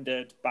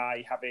defended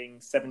by having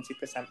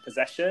 70%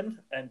 possession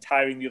and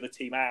tiring the other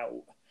team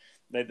out.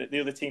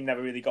 The other team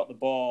never really got the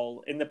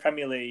ball. In the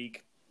Premier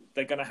League,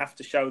 they're going to have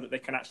to show that they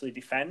can actually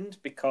defend,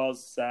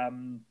 because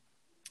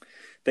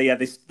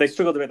they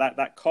struggled a bit.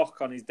 That Koch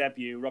on his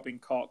debut, Robin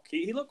Koch,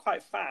 he looked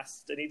quite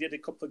fast and he did a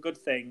couple of good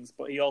things,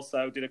 but he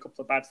also did a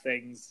couple of bad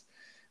things.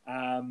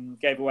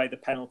 Gave away the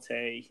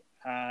penalty,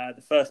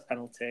 the first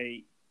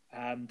penalty.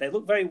 They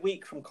looked very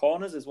weak from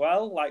corners as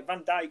well. Like,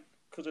 Van Dijk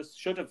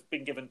should have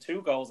been given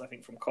 2 goals, I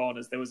think, from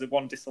corners. There was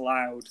one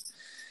disallowed,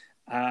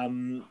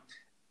 and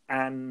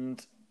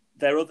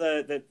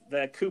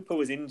their Cooper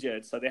was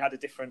injured, so they had a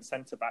different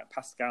centre back,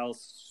 Pascal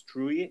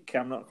Struijk.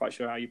 I'm not quite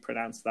sure how you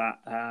pronounce that,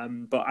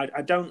 but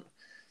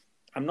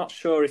I'm not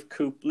sure if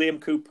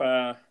Liam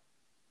Cooper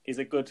is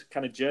a good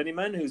kind of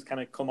journeyman who's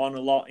kind of come on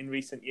a lot in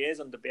recent years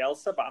under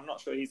Bielsa, but I'm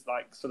not sure he's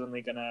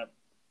suddenly going to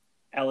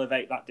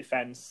elevate that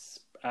defence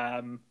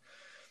a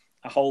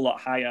whole lot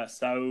higher.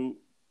 So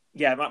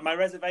yeah, my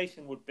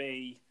reservation would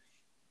be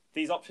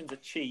these options are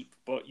cheap,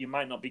 but you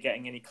might not be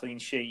getting any clean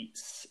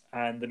sheets.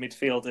 And the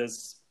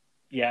midfielders,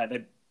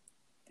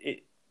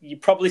 you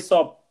probably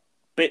saw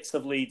bits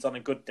of Leeds on a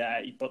good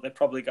day, but they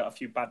probably got a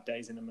few bad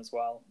days in them as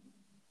well.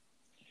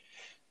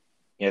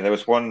 Yeah, there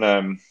was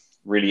one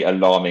really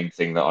alarming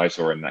thing that I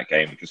saw in that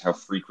game, which was how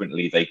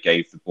frequently they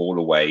gave the ball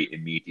away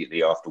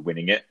immediately after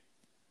winning it.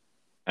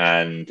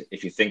 And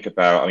if you think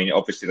about, I mean,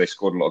 obviously they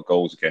scored a lot of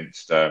goals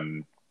against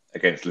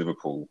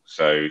Liverpool,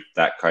 so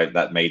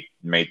that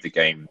made the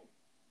game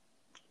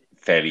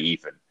fairly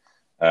even.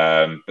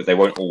 But they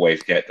won't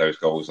always get those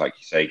goals, like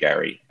you say,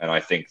 Gary. And I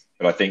think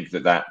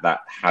that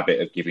habit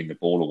of giving the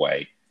ball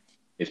away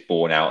is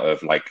born out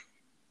of like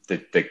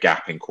the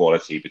gap in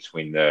quality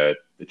between the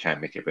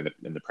Championship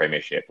and the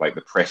Premiership. Like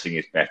the pressing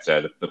is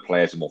better, the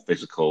players are more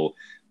physical.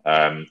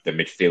 The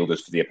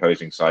midfielders for the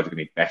opposing side are going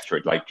to be better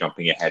at like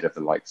jumping ahead of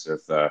the likes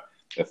of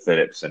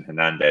Phillips and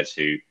Hernandez,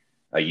 who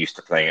are used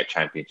to playing at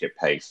Championship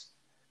pace.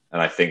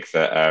 And I think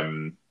that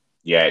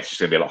it's just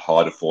going to be a lot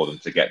harder for them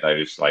to get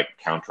those like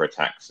counter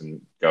attacks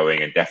and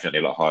going, and definitely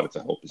a lot harder to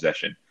hold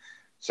possession.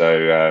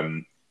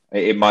 So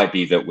it might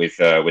be that with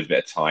a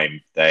bit of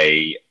time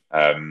they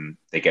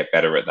get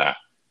better at that.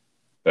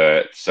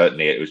 But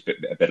certainly it was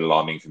a bit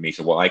alarming for me.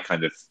 So what I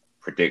kind of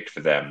predict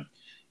for them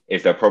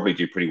is they'll probably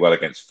do pretty well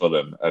against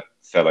Fulham, a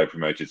fellow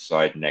promoted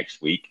side,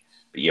 next week.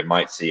 But you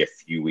might see a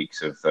few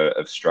weeks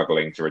of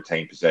struggling to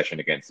retain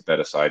possession against the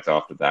better sides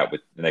after that.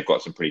 And they've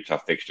got some pretty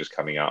tough fixtures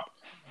coming up.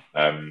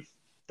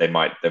 They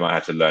might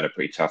have to learn a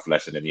pretty tough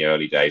lesson in the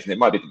early days, and it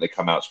might be that they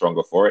come out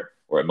stronger for it,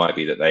 or it might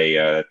be that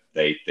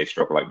they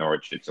struggle like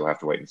Norwich did. So we'll have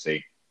to wait and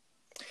see.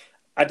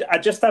 I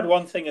just had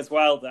one thing as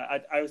well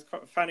that I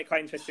found it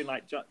quite interesting.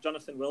 Like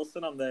Jonathan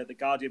Wilson on the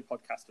Guardian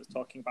podcast was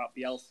talking about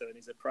Bielsa and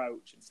his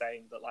approach, and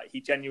saying that like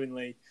he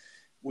genuinely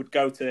would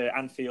go to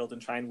Anfield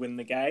and try and win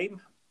the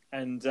game.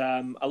 And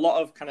a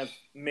lot of kind of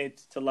mid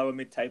to lower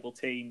mid-table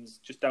teams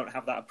just don't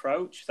have that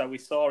approach. So we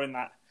saw in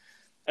that,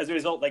 as a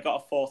result, they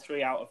got a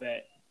 4-3 out of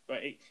it. But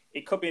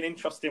it could be an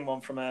interesting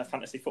one from a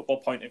fantasy football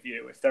point of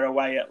view. If they're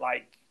away at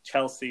like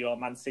Chelsea or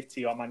Man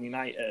City or Man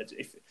United,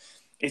 if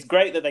it's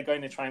great that they're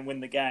going to try and win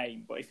the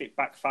game, but if it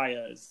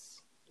backfires,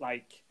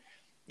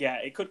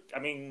 it could. I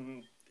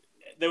mean,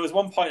 there was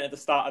one point at the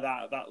start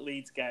of that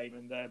Leeds game,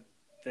 and the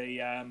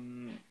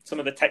some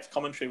of the text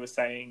commentary was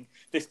saying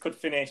this could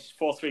finish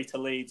 4-3 to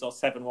Leeds or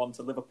 7-1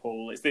 to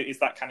Liverpool. It's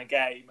that kind of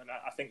game, and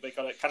I think they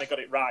got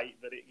it right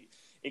that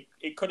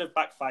it could have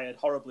backfired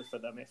horribly for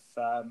them if.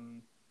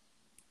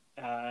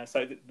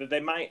 So they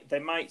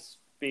might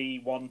be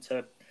one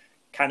to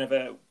kind of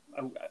a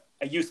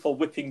useful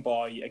whipping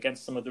boy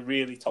against some of the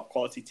really top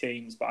quality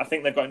teams, but I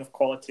think they've got enough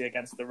quality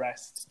against the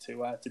rest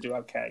to do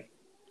okay.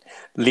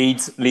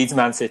 Leeds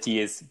Man City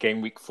is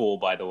game week 4,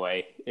 by the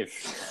way.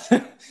 If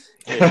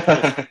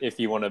if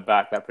you want to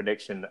back that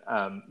prediction,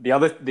 the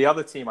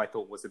other team I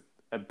thought was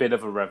a bit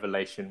of a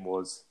revelation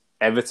was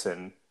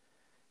Everton,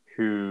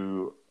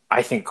 who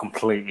I think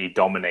completely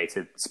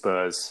dominated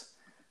Spurs.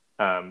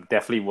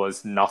 Definitely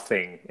was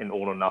nothing in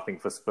all or nothing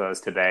for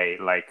Spurs today.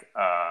 Like,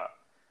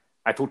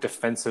 I thought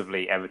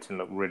defensively Everton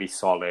looked really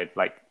solid.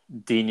 Like,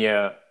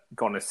 Digne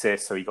got an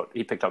assist, so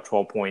he picked up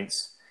 12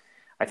 points.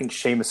 I think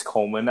Seamus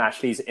Coleman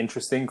actually is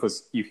interesting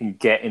because you can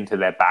get into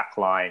their back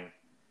line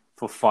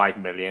for 5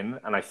 million,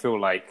 and I feel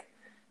like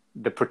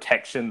the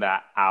protection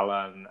that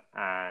Allan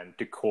and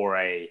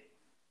Doucouré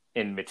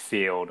in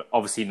midfield,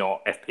 obviously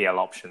not FPL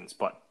options,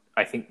 but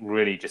I think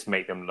really just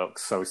make them look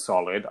so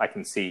solid. I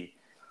can see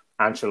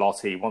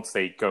Ancelotti, once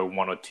they go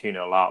 1 or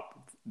 2-0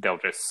 up, they'll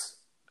just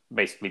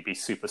basically be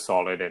super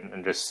solid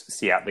and just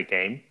see out the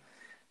game.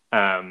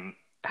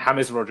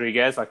 James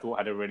Rodriguez, I thought,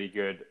 had a really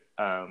good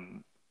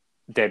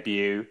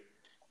debut.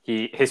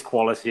 His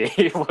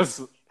quality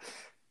was,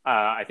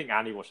 I think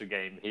Andy watched the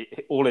game.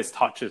 All his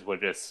touches were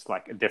just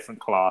like a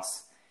different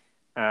class.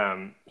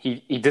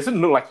 He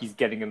doesn't look like he's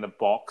getting in the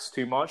box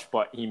too much,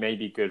 but he may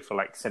be good for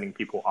like setting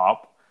people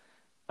up.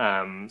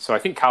 So I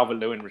think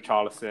Calvert-Lewin,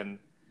 Richarlison,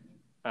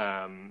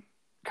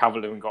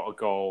 Calvert-Lewin got a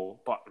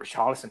goal, but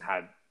Richarlison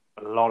had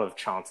a lot of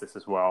chances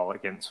as well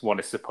against what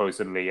is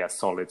supposedly a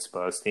solid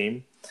Spurs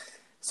team.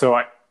 So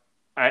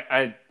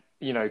I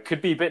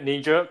could be a bit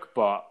knee-jerk,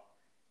 but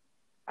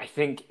I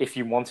think if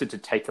you wanted to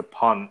take a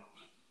punt,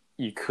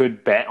 you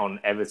could bet on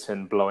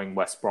Everton blowing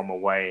West Brom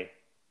away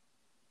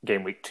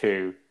game week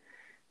 2.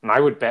 And I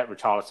would bet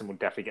Richarlison would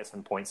definitely get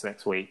some points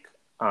next week.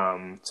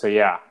 So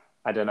yeah,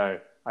 I don't know.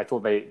 I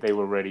thought they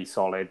were really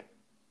solid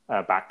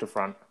back to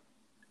front.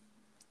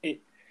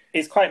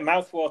 It's quite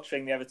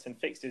mouth-watering, the Everton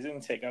fixtures,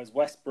 isn't it? It goes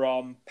West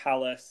Brom,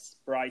 Palace,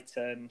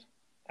 Brighton.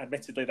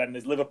 Admittedly, then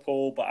there's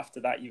Liverpool, but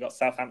after that, you got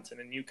Southampton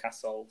and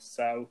Newcastle.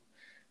 So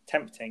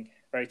tempting,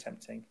 very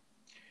tempting.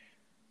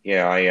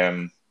 Yeah,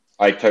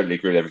 I totally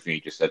agree with everything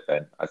you just said,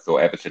 Ben. I thought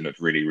Everton looked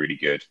really, really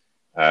good.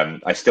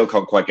 I still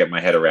can't quite get my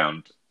head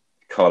around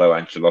Carlo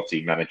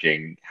Ancelotti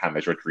managing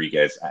James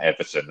Rodriguez at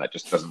Everton. That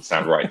just doesn't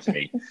sound right to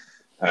me.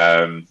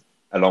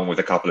 Along with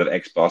a couple of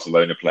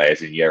ex-Barcelona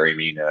players in Yerry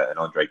Mina and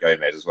Andre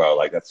Gomez as well.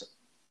 Like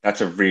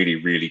that's a really,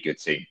 really good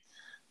team.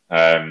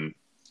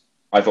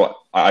 I thought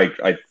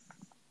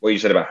what you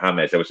said about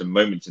James, there was some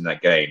moments in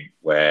that game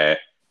where,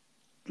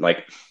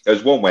 like, there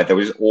was one where there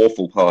was this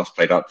awful pass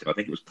played up to him. I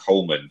think it was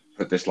Coleman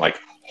put this like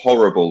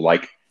horrible,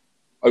 like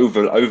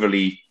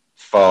overly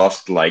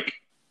fast, like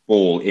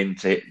ball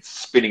into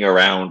spinning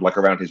around like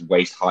around his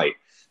waist height,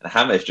 and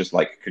James just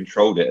like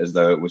controlled it as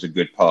though it was a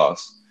good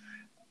pass,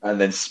 and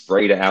then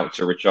sprayed it out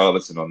to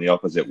Richarlison on the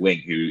opposite wing,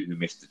 who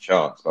missed the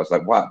chance. But I was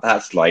like, wow,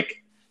 that's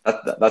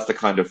the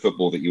kind of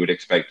football that you would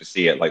expect to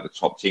see at like the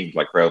top teams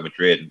like Real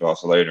Madrid and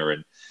Barcelona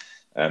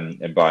and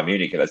Bayern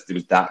Munich. It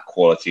was that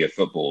quality of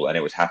football, and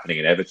it was happening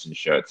in Everton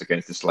shirts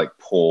against this like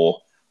poor,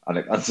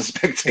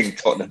 unsuspecting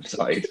Tottenham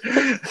side.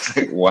 It's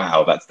like,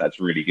 wow, that's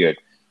really good.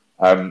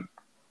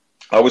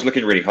 I was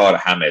looking really hard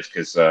at James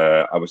because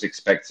I was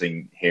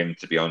expecting him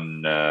to be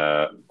on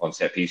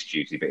set piece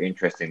duty, but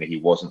interestingly, he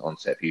wasn't on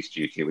set piece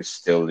duty. It was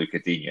still Luca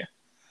Digne.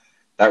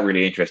 That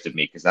really interested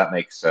me because that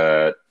makes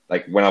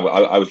like when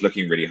I was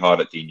looking really hard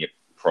at Digne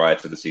prior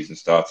to the season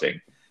starting,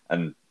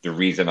 and the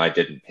reason I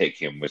didn't pick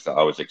him was that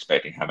I was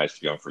expecting James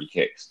to be on free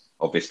kicks.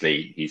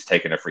 Obviously, he's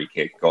taken a free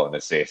kick, got an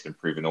assist, and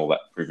proven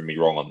me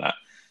wrong on that.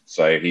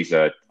 So I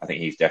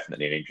think he's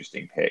definitely an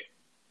interesting pick.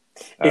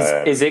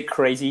 Is it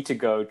crazy to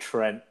go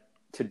Trent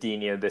to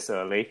Digne this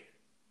early?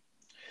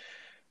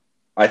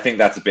 I think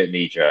that's a bit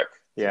knee jerk,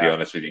 to be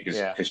honest with you,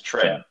 because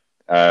Trent.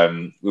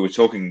 We were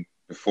talking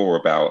before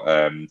about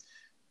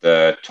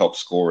the top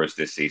scorers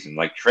this season.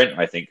 Like Trent,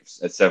 I think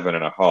at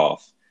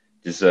 7.5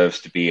 deserves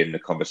to be in the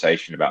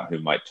conversation about who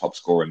might top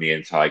score in the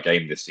entire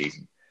game this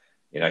season.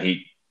 You know,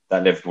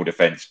 that Liverpool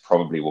defense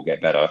probably will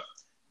get better.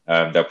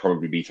 They'll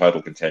probably be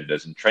title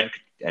contenders, and Trent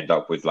could end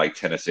up with like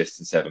 10 assists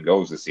and 7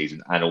 goals this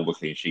season, and all the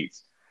clean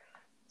sheets.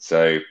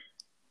 So,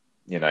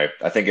 you know,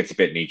 I think it's a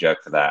bit knee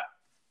jerk for that,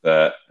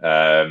 but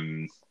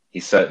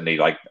he's certainly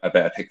like a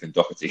better pick than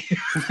Doherty.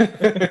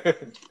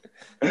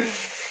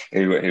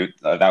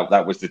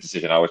 That was the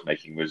decision I was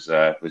making was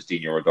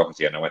Digne or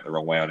Doherty, and I went the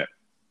wrong way on it.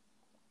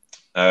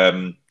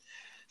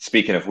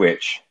 Speaking of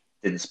which,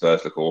 didn't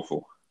Spurs look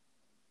awful?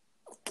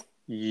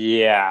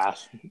 Yeah,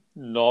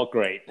 not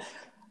great.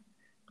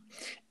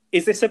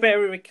 Is this a bit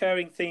of a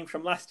recurring theme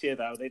from last year,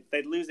 though?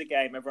 They'd lose a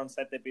game, everyone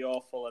said they'd be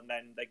awful, and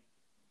then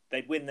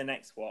they'd win the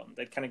next one.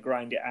 They'd kind of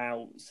grind it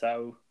out,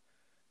 so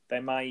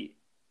they might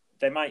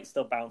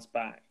still bounce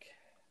back.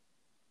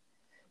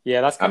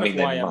 Yeah, that's kind of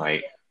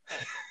why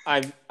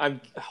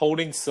I'm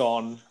holding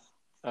Son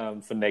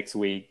for next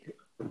week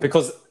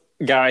because,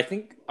 Gary, I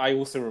think I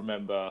also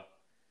remember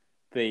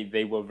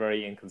they were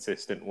very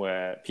inconsistent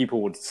where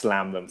people would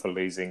slam them for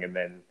losing and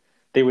then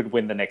they would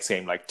win the next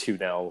game like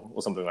 2-0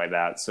 or something like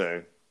that.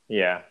 So,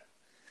 yeah.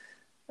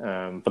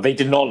 But they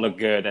did not look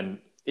good. And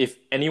if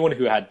anyone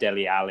who had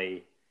Dele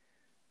Alli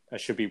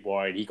should be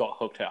worried, he got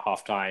hooked at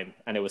halftime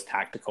and it was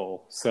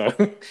tactical. So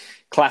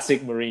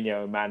classic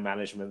Mourinho man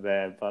management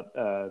there, but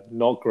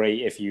not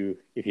great if you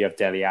have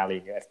Dele Alli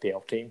in your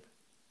FPL team.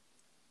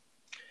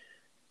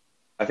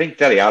 I think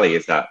Dele Alli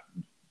is that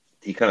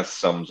he kind of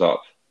sums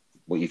up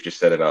what you've just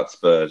said about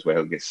Spurs, where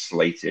he'll get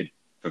slated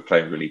for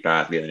playing really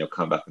badly, and then he'll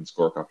come back and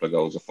score a couple of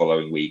goals the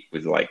following week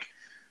with I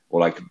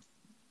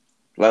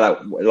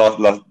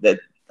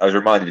was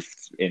reminded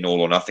in All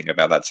or Nothing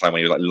about that time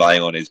when he was like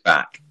lying on his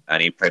back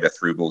and he played a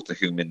through ball to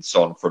Heung-min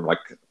Son from like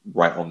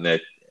right on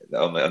the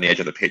edge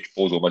of the pitch,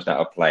 ball's almost out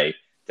of play.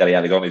 Dele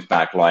Alli's on his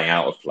back lying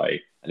out of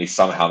play, and he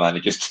somehow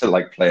manages to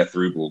like play a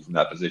through ball from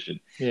that position.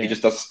 Yeah. He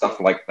just does stuff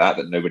like that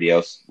nobody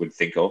else would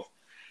think of.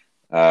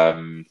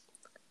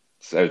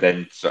 So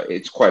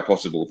it's quite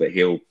possible that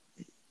he'll,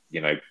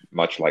 you know,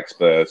 much like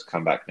Spurs,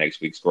 come back next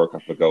week, score a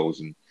couple of goals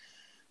and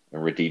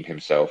redeem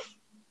himself.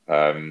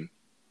 So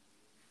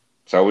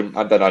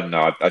I don't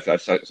know.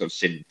 I've sort of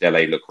seen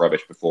Dele look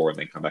rubbish before and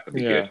then come back and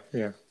be good.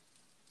 Yeah.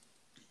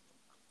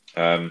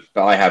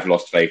 But I have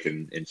lost faith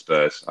in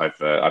Spurs.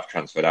 I've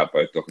transferred out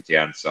both Doherty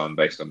and Son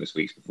based on this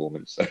week's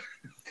performance, so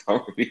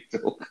can't really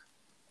talk.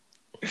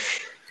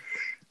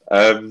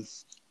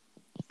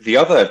 The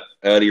other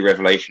early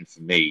revelation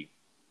for me,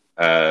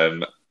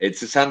 it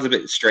sounds a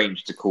bit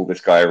strange to call this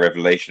guy a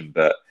revelation,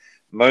 but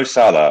Mo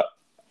Salah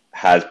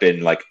has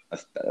been like a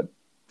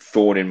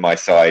thorn in my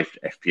side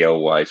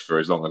FPL-wise for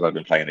as long as I've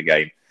been playing the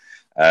game.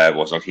 As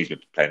long as he's been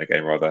playing the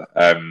game, rather.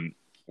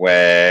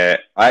 Where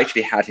I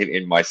actually had him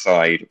in my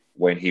side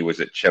when he was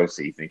at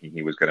Chelsea, thinking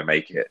he was going to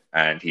make it,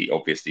 and he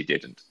obviously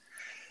didn't.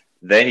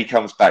 Then he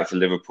comes back to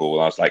Liverpool,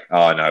 and I was like,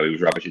 oh no, he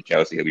was rubbish at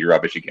Chelsea, he'll be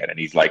rubbish again. And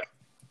he's like,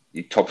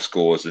 he top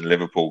scores in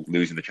Liverpool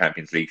losing the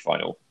Champions League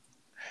final.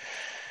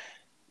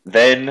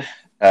 Then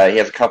he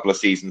has a couple of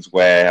seasons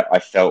where I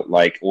felt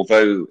like,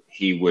 although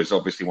he was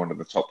obviously one of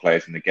the top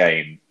players in the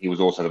game, he was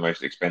also the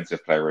most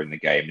expensive player in the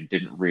game and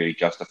didn't really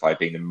justify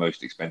being the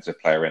most expensive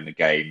player in the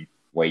game,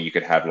 where you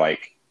could have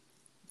like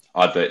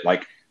other,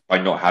 like by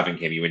not having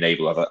him, you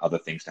enable other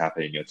things to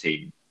happen in your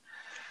team.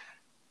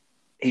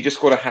 He just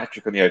scored a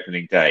hat-trick on the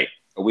opening day.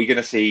 Are we going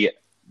to see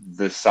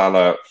the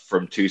Salah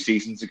from 2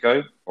 seasons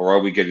ago, or are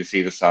we going to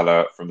see the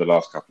Salah from the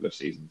last couple of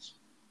seasons?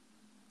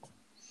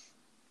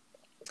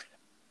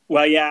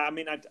 Well, yeah, I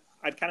mean,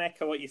 I'd kind of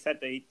echo what you said.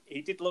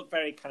 He did look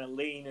very kind of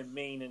lean and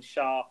mean and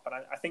sharp, and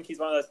I think he's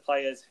one of those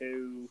players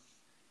who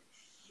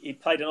he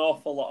played an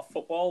awful lot of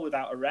football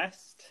without a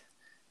rest,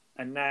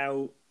 and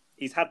now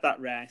he's had that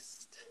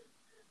rest.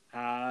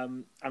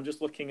 I'm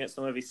just looking at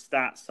some of his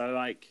stats. So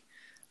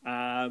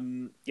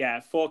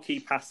 4 key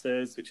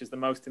passes, which is the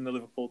most in the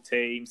Liverpool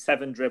team,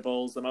 7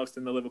 dribbles, the most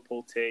in the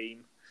Liverpool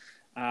team.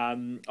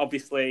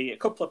 Obviously, a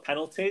couple of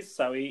penalties,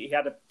 so he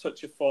had a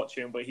touch of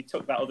fortune, but he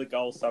took that other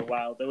goal so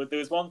well. There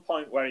was one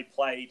point where he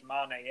played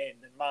Mane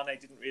in, and Mane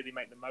didn't really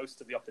make the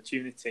most of the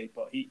opportunity,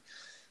 but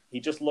he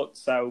just looked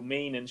so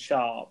mean and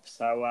sharp.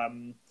 So,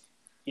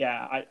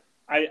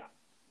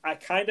 I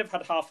kind of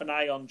had half an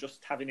eye on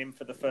just having him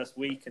for the first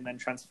week and then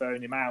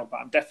transferring him out, but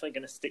I'm definitely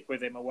going to stick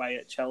with him away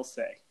at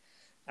Chelsea.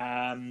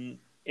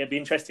 It'd be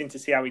interesting to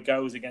see how he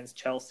goes against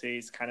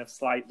Chelsea's kind of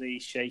slightly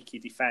shaky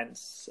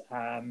defence.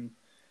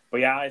 But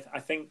yeah, I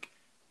think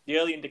the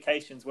early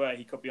indications were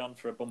he could be on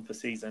for a bumper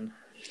season.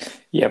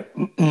 Yeah,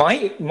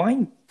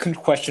 my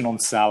question on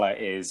Salah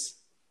is,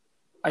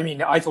 I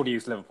mean, I thought he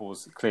was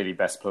Liverpool's clearly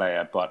best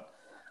player, but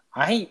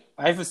I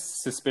have a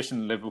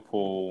suspicion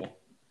Liverpool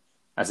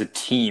as a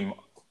team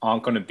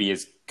aren't going to be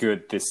as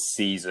good this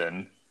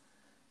season.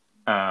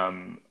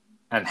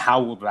 And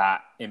how will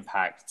that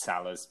impact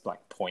Salah's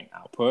point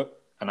output?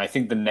 And I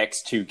think the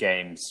next 2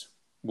 games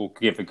will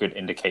give a good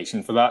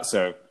indication for that.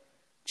 So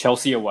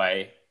Chelsea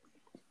away,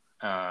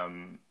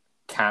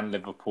 can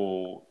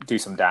Liverpool do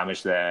some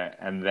damage there?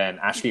 And then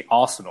actually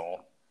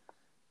Arsenal,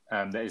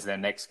 that is their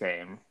next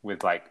game with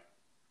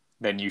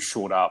their new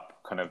shored up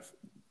kind of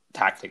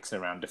tactics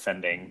around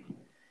defending.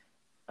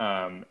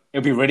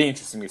 It'll be really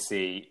interesting to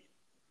see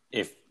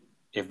if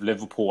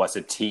Liverpool as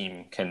a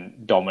team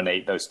can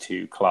dominate those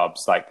 2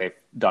 clubs like they've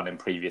done in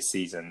previous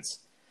seasons.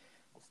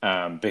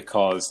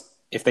 Because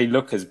if they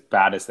look as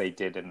bad as they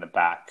did in the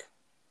back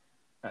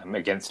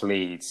against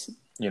Leeds,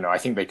 I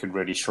think they could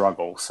really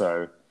struggle.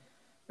 So,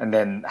 and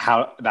then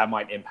how that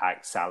might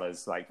impact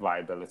Salah's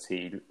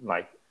viability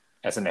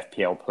as an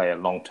FPL player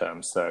long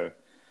term. So,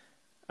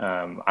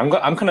 I'm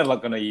kind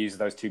of going to use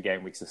those 2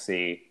 game weeks to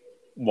see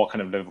what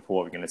kind of Liverpool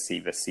we're going to see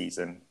this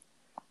season,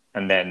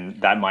 and then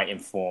that might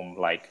inform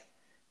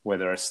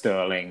whether a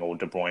Sterling or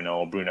De Bruyne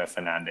or Bruno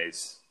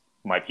Fernandes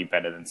might be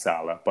better than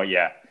Salah. But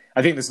yeah,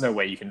 I think there's no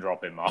way you can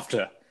drop him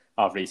after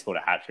he scored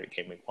a hat-trick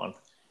in week 1.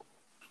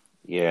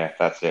 Yeah,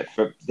 that's it.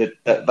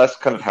 That's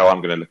kind of how I'm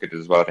going to look at it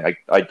as well.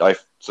 I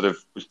sort of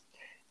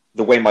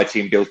the way my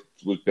team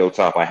was built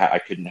up. I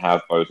couldn't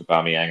have both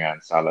Aubameyang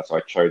and Salah, so I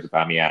chose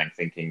Aubameyang,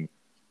 thinking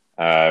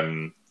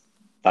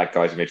that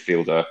guy's a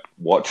midfielder.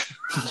 What?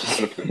 I'm going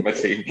to put in my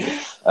team.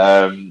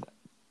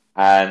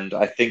 And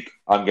I think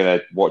I'm going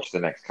to watch the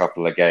next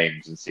couple of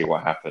games and see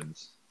what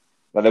happens.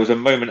 But there was a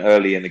moment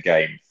early in the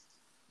game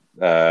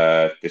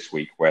this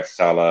week where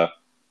Salah,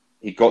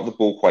 he got the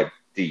ball quite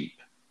deep,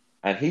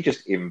 and he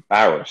just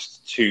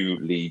embarrassed 2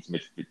 Leeds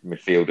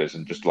midfielders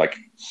and just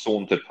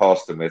sauntered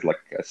past them with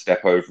a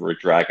step over, a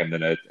drag, and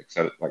then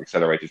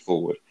accelerated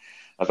forward.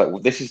 I was like,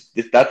 well, that's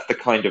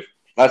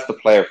the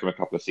player from a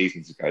couple of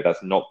seasons ago.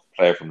 That's not the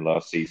player from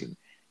last season.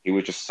 He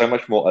was just so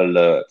much more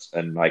alert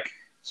and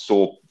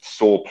saw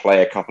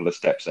play a couple of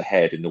steps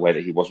ahead in the way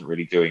that he wasn't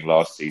really doing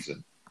last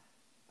season.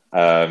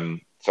 So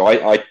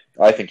I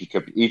think he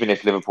could, even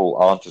if Liverpool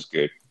aren't as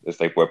good as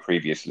they were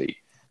previously,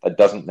 that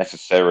doesn't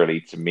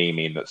necessarily, to me,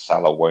 mean that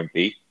Salah won't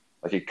be.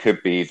 It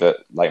could be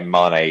that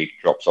Mane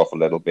drops off a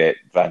little bit,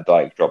 Van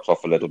Dijk drops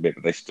off a little bit,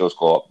 but they still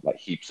score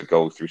heaps of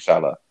goals through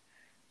Salah,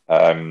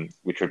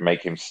 which would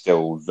make him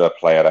still the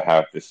player to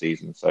have this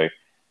season. So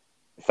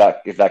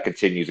if that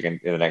continues again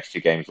in the next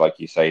 2 games, like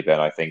you say, then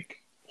I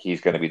think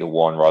he's going to be the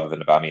one rather than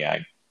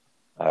Aubameyang.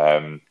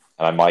 And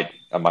I might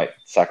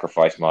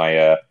sacrifice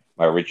my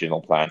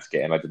original plan to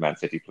get in the Man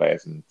City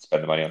players and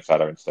spend the money on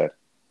Salah instead.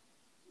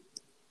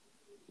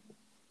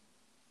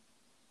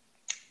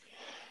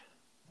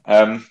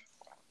 So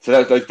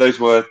those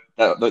were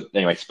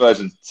anyway. Spurs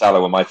and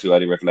Salah were my 2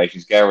 early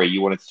revelations. Gary,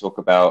 you wanted to talk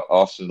about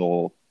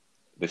Arsenal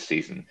this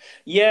season?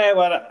 Yeah,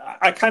 well,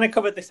 I kind of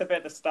covered this a bit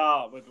at the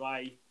start with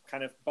my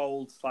kind of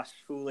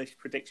bold/foolish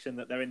prediction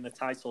that they're in the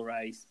title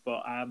race,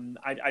 but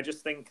I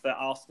just think that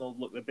Arsenal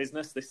look the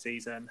business this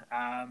season.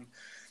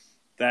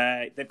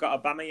 They've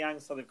got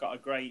Aubameyang, so they've got a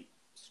great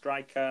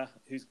striker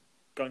who's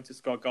going to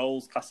score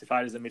goals,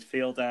 classified as a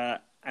midfielder,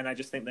 and I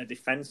just think their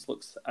defence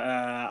looks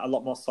a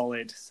lot more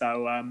solid.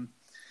 So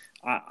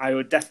I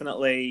would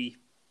definitely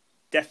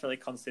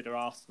consider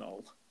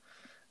Arsenal.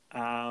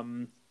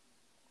 The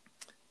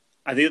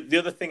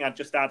other thing I'd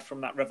just add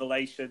from that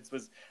revelations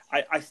was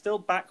I still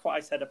back what I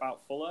said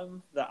about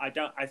Fulham, that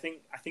I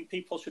think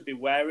people should be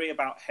wary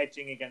about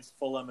hedging against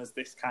Fulham as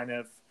this kind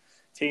of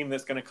team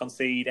that's going to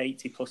concede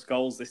 80 plus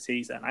goals this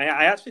season.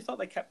 I actually thought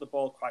they kept the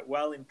ball quite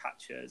well in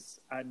patches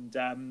and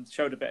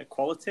showed a bit of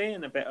quality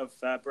and a bit of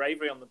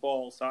bravery on the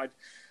ball. So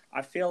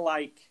I feel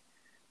like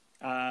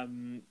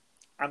I'm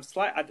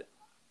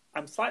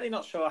slightly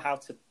not sure how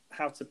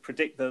to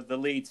predict the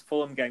Leeds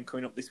Fulham game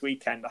coming up this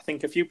weekend. I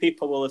think a few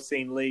people will have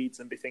seen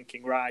Leeds and be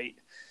thinking, right,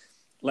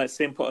 let's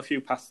see him put a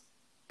few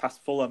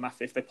past Fulham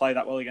if they play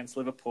that well against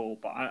Liverpool.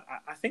 But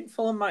I think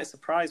Fulham might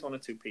surprise one or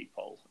two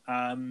people.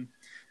 They're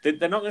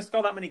not going to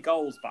score that many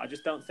goals, but I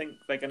just don't think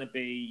they're going to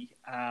be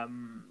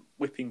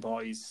whipping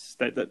boys.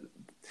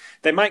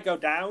 They might go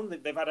down.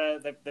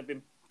 They've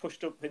been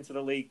pushed up into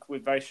the league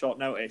with very short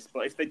notice.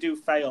 But if they do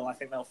fail, I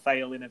think they'll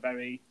fail in a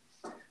very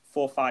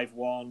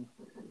 4-5-1,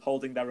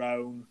 holding their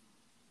own,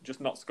 just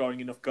not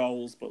scoring enough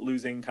goals, but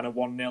losing kind of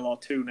 1-0 or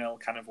 2-0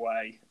 kind of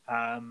way.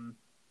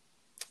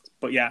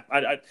 But yeah,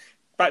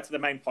 back to the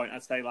main point,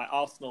 I'd say like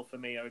Arsenal for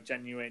me are a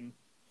genuine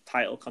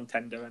title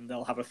contender, and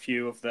they'll have a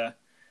few of the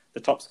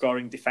top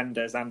scoring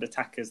defenders and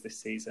attackers this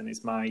season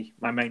is my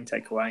main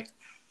takeaway.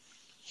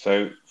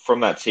 So from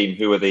that team,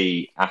 who are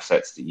the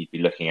assets that you'd be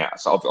looking at?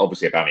 So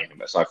obviously Aubameyang,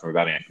 but aside from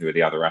Aubameyang, who are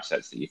the other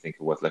assets that you think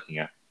are worth looking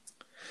at?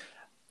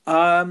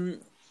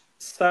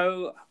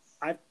 So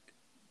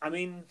I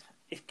mean,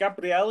 if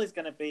Gabriel is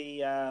going to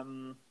be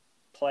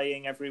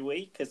playing every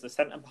week as the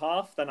centre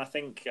half, then I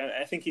think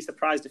he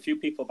surprised a few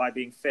people by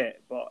being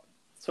fit. But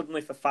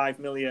suddenly, for 5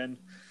 million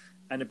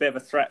and a bit of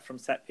a threat from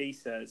set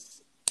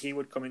pieces, he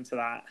would come into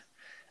that.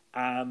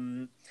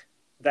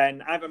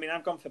 Then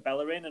I've gone for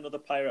Bellerin, another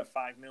player at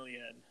 5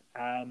 million.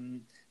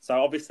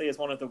 So obviously, as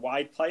one of the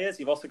wide players,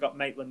 you've also got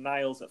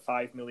Maitland-Niles at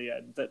 5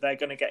 million. That they're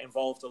going to get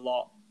involved a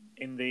lot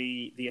in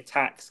the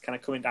attacks, kind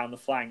of coming down the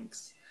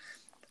flanks.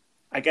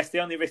 I guess the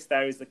only risk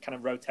there is the kind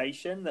of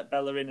rotation, that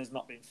Bellerin has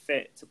not been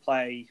fit to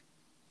play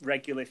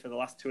regularly for the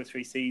last 2 or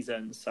 3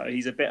 seasons. So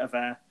he's a bit of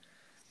a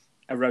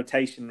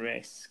rotation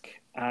risk.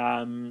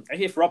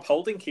 If Rob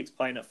Holding keeps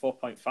playing at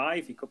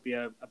 4.5, he could be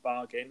a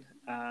bargain.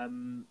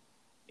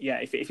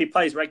 If he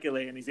plays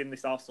regularly and he's in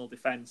this Arsenal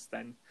defence,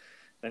 then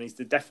he's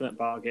the definite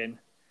bargain.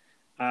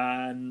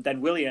 And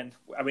then Willian,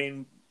 I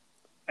mean,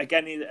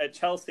 again, at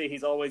Chelsea,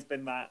 he's always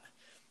been that.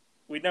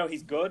 We know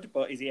he's good,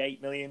 but is he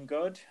 8 million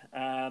good?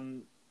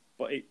 You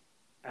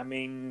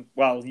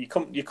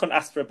couldn't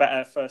ask for a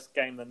better first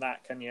game than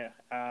that, can you?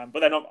 But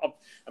then,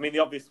 the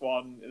obvious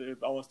one,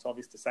 almost too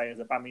obvious to say, is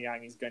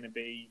Aubameyang is going to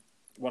be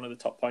one of the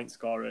top point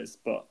scorers.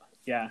 But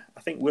yeah,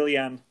 I think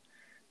Willian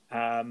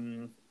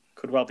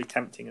could well be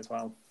tempting as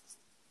well.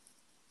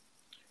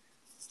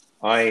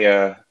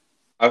 I've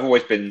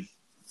always been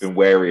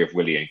wary of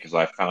Willian because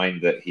I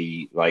find that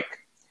he had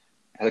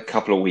a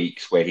couple of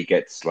weeks where he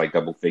gets like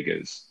double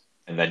figures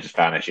and then just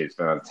vanishes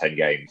for another 10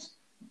 games.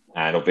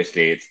 And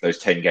obviously, it's those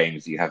 10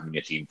 games you have him in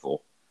your team for.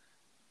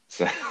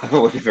 So I've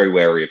always been very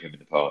wary of him in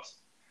the past.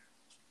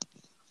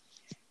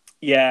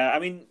 Yeah, I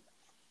mean,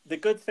 the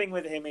good thing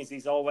with him is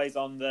he's always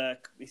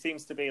he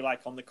seems to be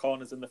like on the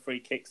corners and the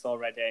free kicks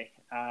already.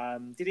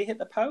 Did he hit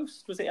the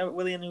post? Was it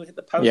Willian who hit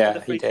the post for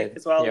the free kick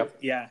as well? Yep.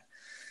 Yeah.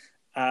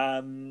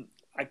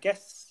 I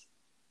guess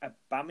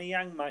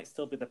Aubameyang might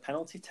still be the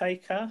penalty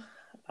taker.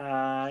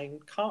 I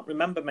can't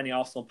remember many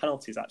Arsenal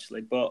penalties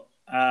actually, but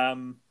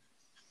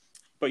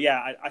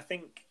yeah, I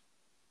think,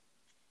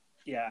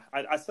 yeah,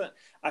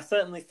 I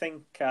certainly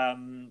think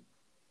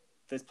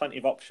there's plenty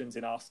of options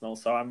in Arsenal.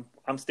 So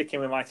I'm sticking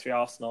with my 3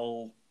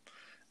 Arsenal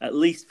at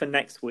least for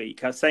next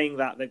week. I was saying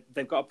that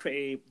they've got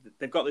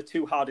the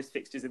 2 hardest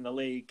fixtures in the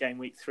league: game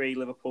week 3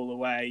 Liverpool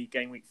away,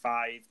 game week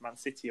 5 Man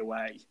City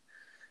away,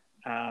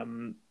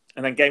 and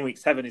then game week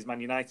 7 is Man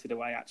United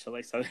away.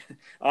 Actually, so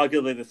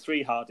arguably the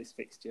 3 hardest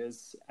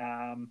fixtures.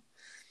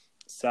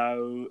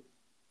 So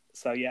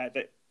yeah,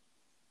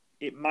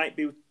 it might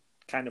be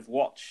kind of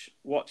watch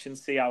and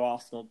see how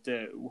Arsenal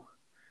do,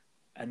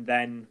 and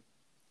then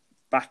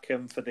back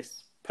them for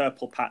this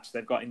purple patch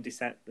they've got in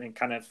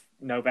kind of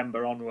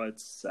November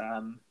onwards,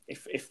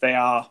 if they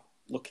are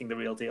looking the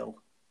real deal.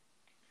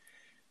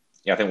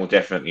 Yeah, I think we'll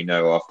definitely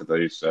know after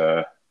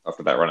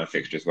that run of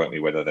fixtures, won't we,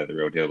 whether they're the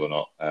real deal or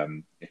not.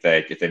 If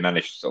they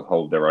manage to sort of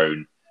hold their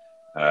own,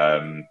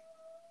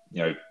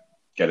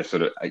 get a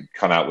sort of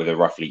come out with a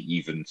roughly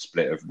even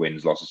split of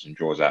wins, losses, and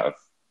draws out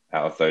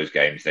of those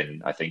games,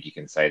 then I think you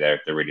can say they're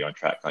really on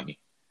track, can't you?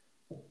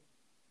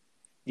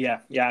 Yeah,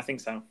 I think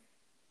so.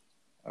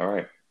 All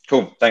right,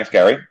 cool. Thanks,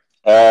 Gary.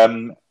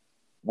 The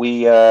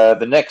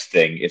next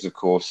thing is, of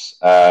course,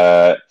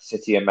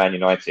 City and Man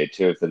United,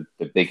 2 of the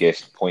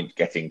biggest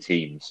point-getting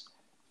teams,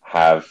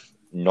 have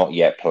not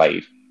yet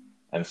played.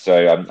 And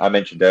so I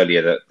mentioned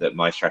earlier that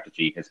my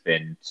strategy has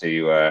been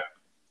to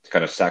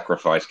kind of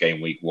sacrifice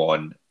game week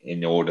 1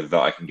 in order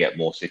that I can get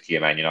more City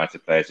and Man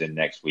United players in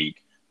next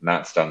week.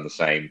 Matt's done the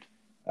same.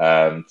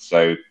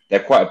 So they're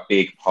quite a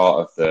big part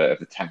of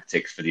the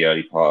tactics for the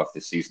early part of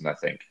this season, I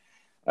think.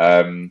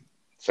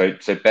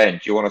 So Ben,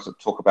 do you want to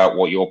talk about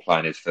what your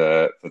plan is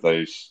for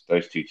those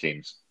 2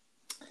 teams?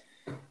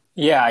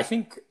 Yeah, I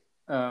think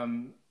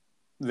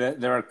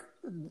there are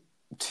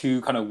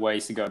 2 kind of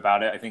ways to go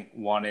about it. I think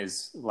one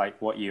is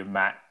like what you and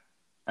Matt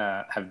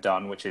have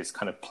done, which is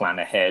kind of plan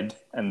ahead.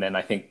 And then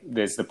I think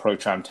there's the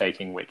approach I'm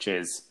taking, which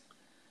is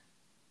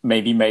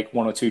maybe make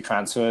 1 or 2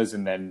 transfers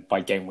and then by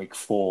game week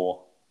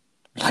 4,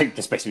 like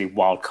just basically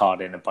wild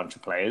card in a bunch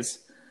of players.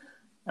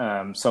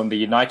 So on the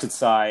United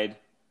side,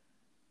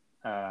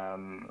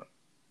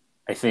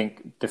 I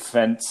think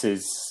defense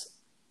is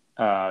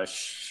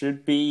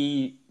should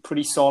be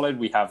pretty solid.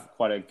 We have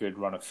quite a good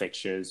run of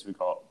fixtures. We've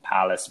got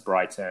Palace,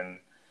 Brighton,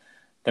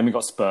 then we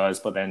got Spurs,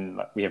 but then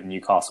we have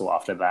Newcastle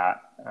after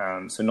that.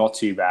 So not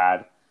too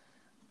bad.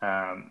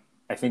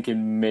 I think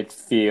in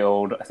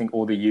midfield, I think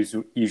all the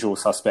usual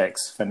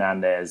suspects,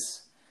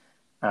 Fernandes,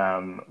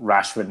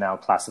 Rashford now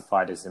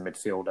classified as a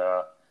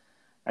midfielder.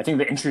 I think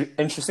the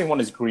interesting one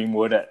is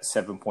Greenwood at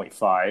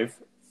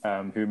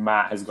 7.5, who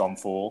Matt has gone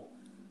for.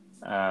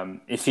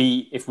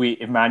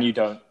 If Man U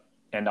don't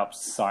end up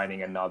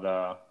signing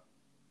another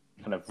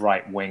kind of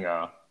right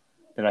winger,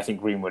 then I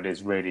think Greenwood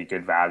is really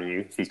good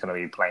value if he's going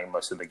to be playing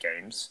most of the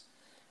games.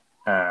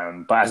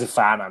 But as a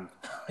fan, I'm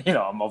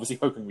obviously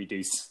hoping we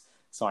do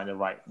sign a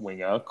right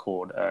winger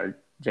called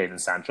Jadon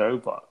Sancho.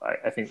 But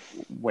I think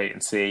wait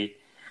and see.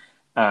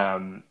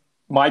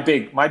 My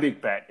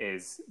big bet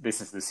is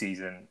this is the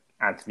season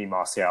Anthony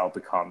Martial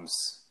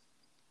becomes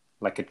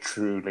like a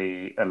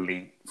truly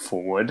elite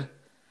forward,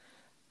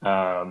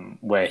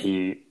 where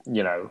he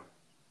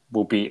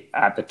will be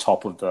at the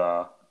top of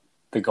the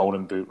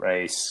Golden Boot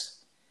race.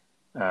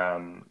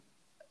 And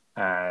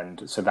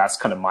so that's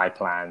kind of my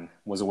plan,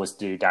 was always to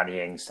do Danny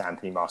Ings to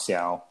Anthony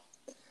Martial.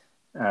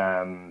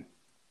 On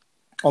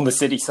the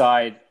City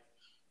side,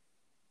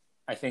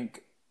 I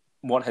think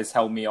what has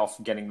held me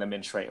off getting them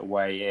in straight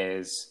away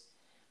is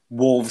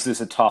Wolves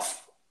is a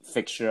tough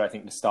fixture, I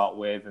think, to start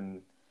with,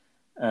 and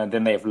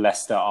then they have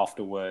Leicester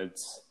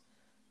afterwards.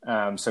 So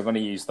I'm going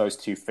to use those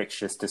two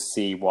fixtures to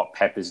see what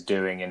Pep is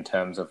doing in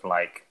terms of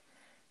like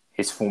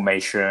his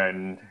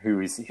formation,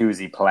 who is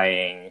he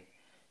playing,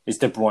 is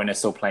De Bruyne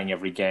still playing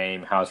every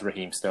game, how's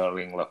Raheem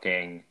Sterling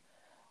looking?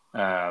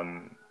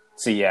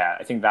 So yeah,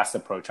 I think that's the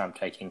approach I'm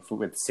taking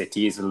with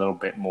City, is a little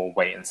bit more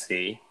wait and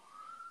see.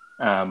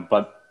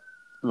 But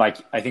like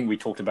I think we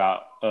talked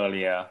about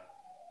earlier,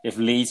 if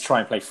Leeds try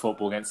and play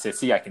football against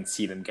City, I can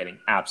see them getting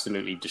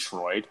absolutely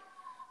destroyed.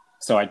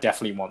 So I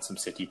definitely want some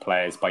City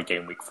players by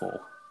game week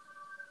 4.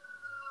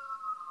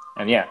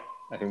 And yeah,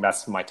 I think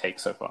that's my take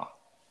so far.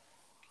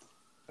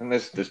 And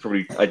there's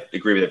probably, I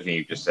agree with everything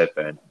you just said,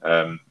 Ben.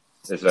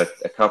 There's a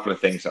couple of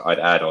things that I'd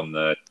add on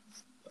the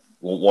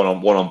one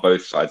on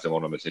both sides and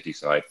one on the City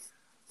side.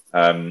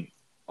 On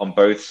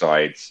both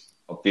sides,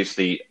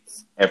 obviously,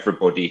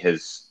 everybody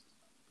has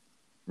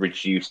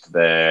reduced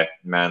their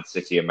Man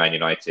City and Man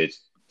United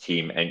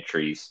team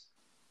entries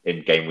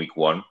in game week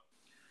 1.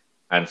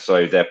 And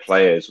so their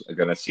players are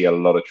going to see a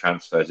lot of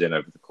transfers in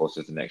over the course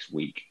of the next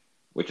week,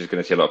 which is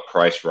going to see a lot of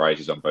price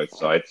rises on both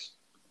sides.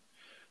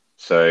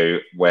 So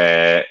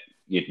where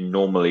you'd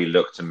normally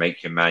look to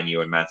make your Man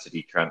U and Man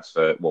City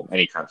transfer, well,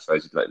 any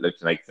transfers, you'd look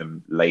to make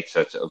them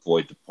later to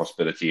avoid the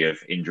possibility of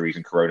injuries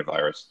and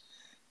coronavirus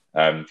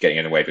getting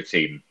in the way of a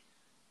team.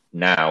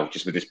 Now,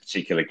 just with this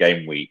particular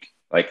game week,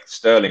 like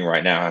Sterling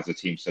right now has a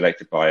team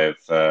selected by of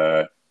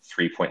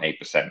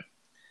 3.8%.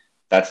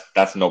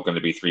 That's not going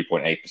to be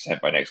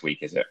 3.8% by next week,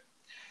 is it?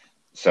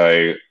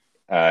 So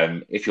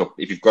if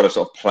you've got a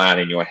sort of plan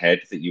in your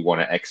head that you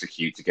want to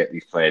execute to get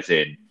these players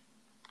in,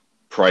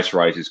 price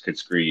rises could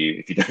screw you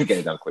if you don't get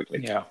it done quickly.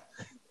 Yeah.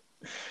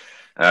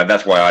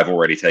 That's why I've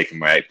already taken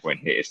my 8-point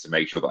hit, is to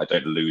make sure that I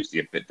don't lose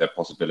the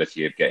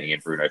possibility of getting in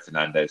Bruno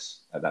Fernandes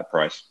at that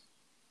price.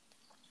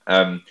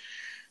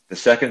 The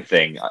second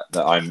thing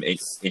that I'm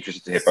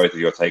interested to hear both of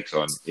your takes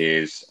on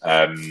is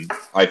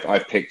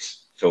I've picked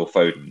Phil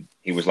Foden.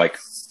 He was like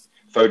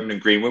Foden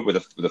and Greenwood were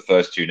the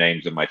first two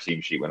names on my team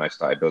sheet when I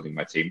started building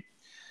my team,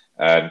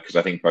 because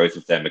I think both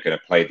of them are going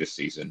to play this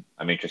season.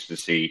 I'm interested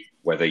to see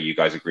whether you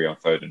guys agree on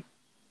Foden.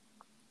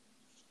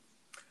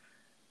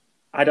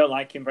 I don't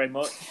like him very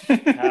much.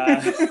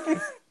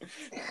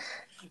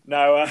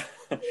 No,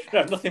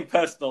 nothing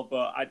personal,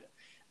 but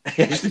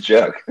He's a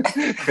jerk.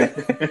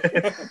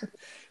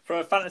 From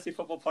a fantasy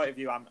football point of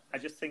view, I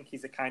just think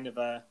he's a kind of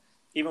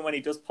even when he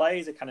does play,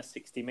 he's a kind of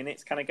 60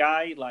 minutes kind of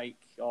guy,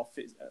 or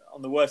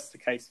on the worst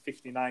case,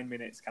 59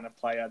 minutes kind of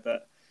player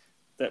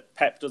that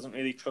Pep doesn't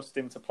really trust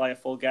him to play a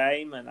full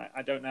game. And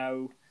I don't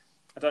know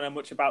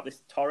much about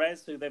this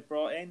Torres who they've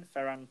brought in,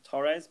 Ferran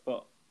Torres,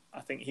 but I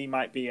think he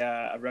might be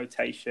a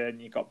rotation.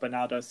 You've got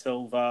Bernardo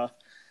Silva,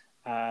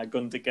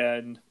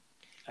 Gundogan.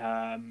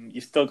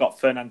 You've still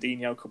got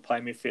Fernandinho could play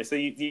midfield. So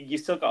you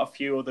still got a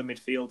few other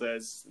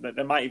midfielders that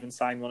they might even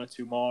sign one or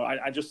two more.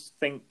 I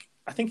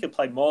think he'll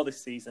play more this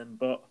season,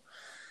 but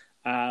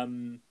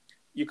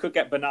you could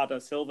get Bernardo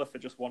Silva for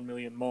just 1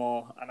 million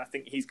more, and I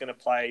think he's going to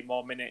play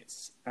more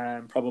minutes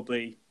and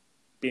probably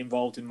be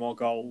involved in more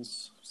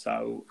goals.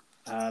 So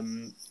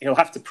he'll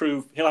have to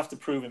prove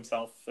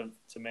himself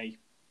to me.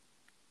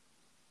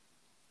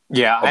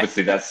 Yeah,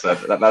 obviously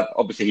that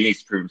obviously he needs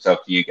to prove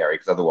himself to you, Gary,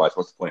 because otherwise,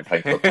 what's the point in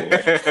playing football?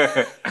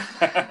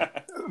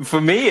 Right? For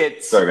me,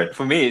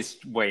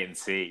 it's wait and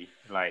see.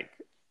 Like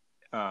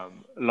a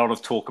lot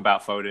of talk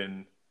about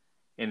Foden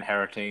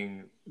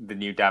inheriting the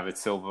new David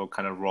Silva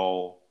kind of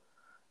role.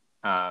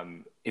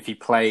 If he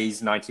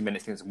plays 90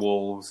 minutes against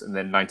Wolves and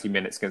then 90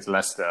 minutes against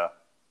Leicester,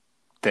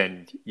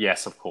 then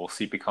yes, of course,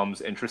 he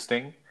becomes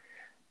interesting.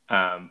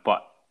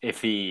 But if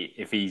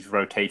he's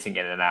rotating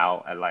in and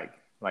out at like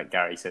like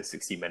Gary said,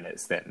 60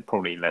 minutes, then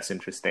probably less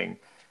interesting.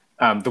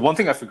 The one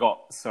thing I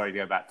forgot, sorry to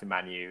go back to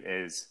Man U,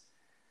 is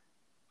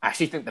I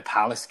actually think the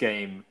Palace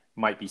game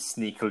might be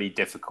sneakily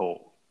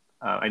difficult.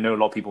 I know a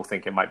lot of people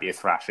think it might be a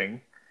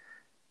thrashing,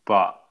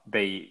 but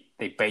they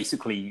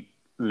basically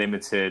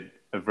limited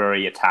a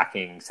very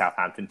attacking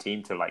Southampton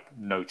team to like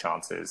no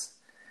chances.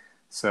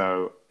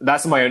 So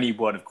that's my only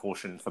word of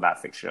caution for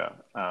that fixture.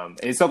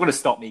 It's not going to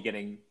stop me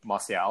getting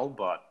Martial,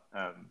 but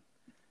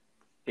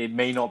it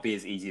may not be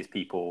as easy as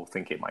people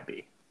think it might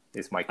be.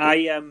 Is my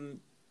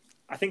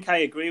I think I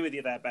agree with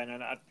you there, Ben,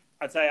 and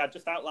I'd say I'd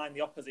just outline the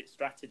opposite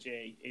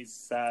strategy.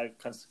 Is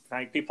because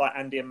people like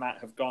Andy and Matt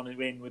have gone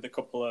in with a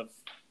couple of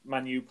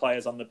Man U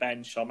players on the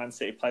bench or Man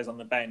City players on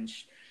the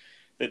bench.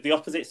 The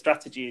opposite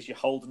strategy is you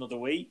hold another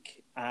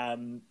week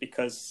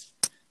because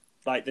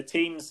like the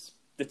teams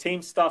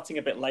starting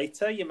a bit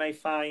later, you may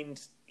find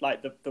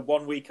like the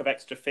 1 week of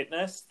extra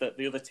fitness that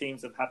the other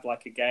teams have had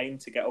like a game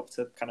to get up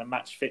to kind of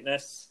match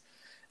fitness.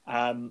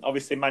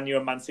 Obviously, Man U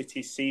and Man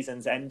City's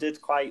seasons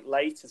ended quite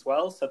late as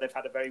well, so they've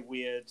had a very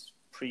weird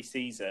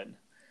pre-season.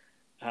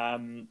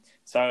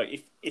 So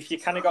if you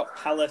kind of got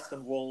Palace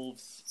and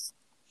Wolves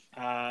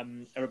are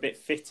a bit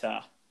fitter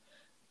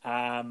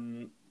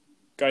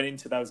going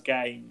into those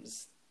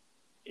games,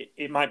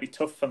 it might be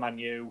tough for Man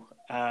U.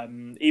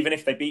 Even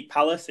if they beat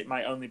Palace, it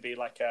might only be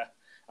like a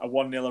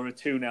 1-0 or a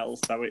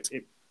 2-0. So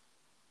it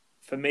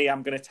for me,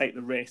 I'm going to take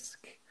the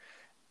risk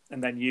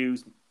and then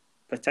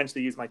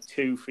potentially use my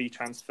 2 free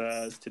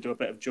transfers to do a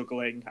bit of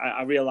juggling.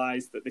 I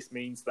realise that this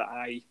means that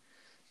I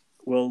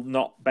will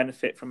not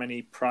benefit from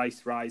any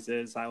price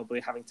rises. I'll be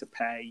having to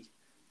pay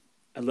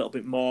a little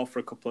bit more for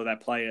a couple of their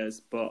players,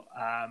 but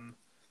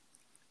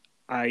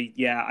I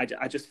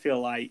just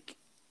feel like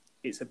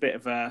it's a bit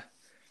of a.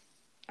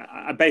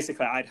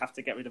 I'd have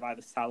to get rid of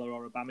either Salah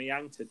or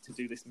Aubameyang to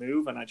do this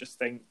move, and I just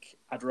think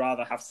I'd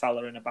rather have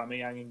Salah and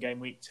Aubameyang in game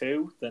week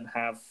 2 than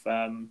have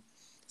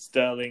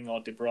Sterling or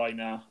De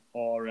Bruyne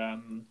or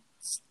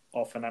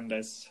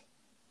Fernandes.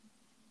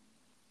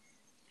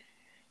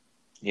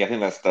 Yeah, I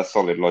think that's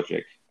solid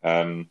logic.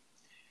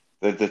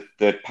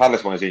 The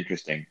Palace one is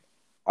interesting.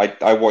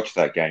 I watched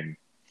that game,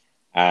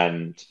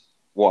 and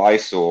what I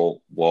saw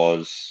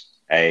was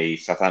a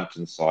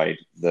Southampton side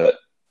that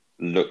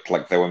looked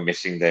like they were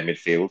missing their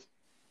midfield.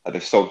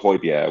 They've sold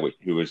Højbjerg,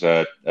 who was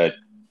a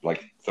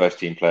first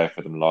team player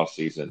for them last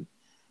season,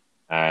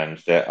 and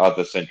their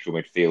other central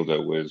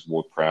midfielder was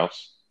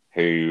Ward-Prowse,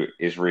 who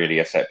is really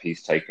a set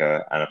piece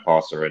taker and a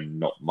passer and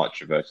not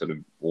much of a sort of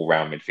all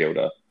round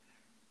midfielder.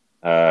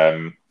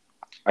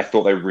 I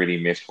thought they really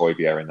missed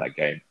Højbjerg in that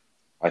game.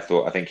 I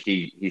think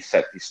he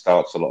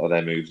starts a lot of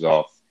their moves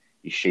off.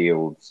 He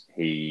shields.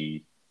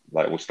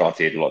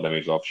 Started a lot of their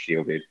moves off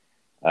shielded.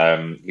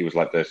 He was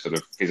like the sort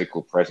of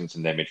physical presence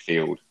in their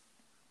midfield.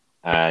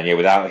 And yeah,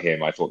 without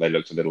him, I thought they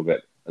looked a little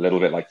bit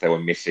like they were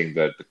missing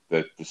the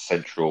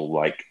central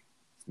like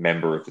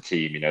member of the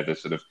team. The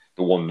sort of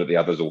the one that the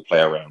others all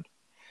play around.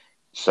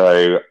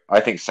 So I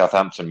think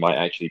Southampton might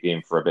actually be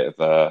in for a bit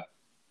of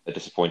a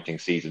disappointing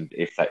season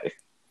if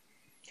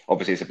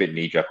obviously it's a bit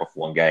knee jerk off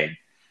one game,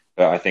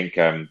 but I think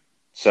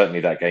certainly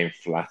that game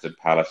flattered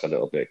Palace a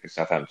little bit because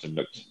Southampton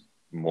looked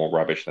more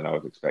rubbish than I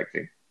was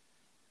expecting.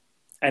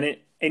 And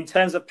in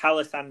terms of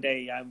Palace,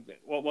 Andy,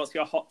 what's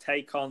your hot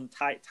take on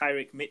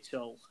Tyrick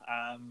Mitchell?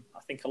 I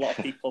think a lot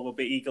of people will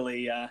be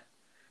eagerly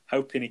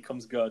hoping he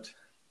comes good,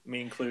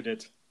 me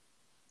included.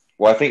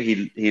 Well, I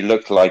think he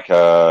looked like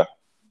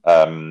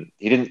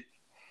he didn't.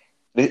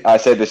 I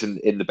said this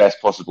in the best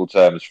possible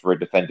terms for a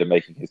defender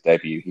making his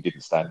debut. He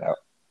didn't stand out.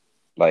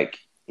 Like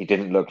he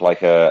didn't look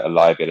like a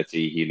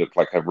liability. He looked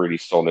like a really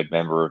solid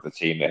member of the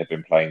team that had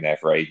been playing there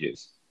for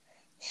ages.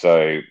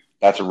 So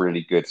that's a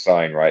really good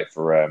sign, right,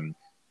 for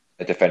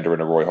a defender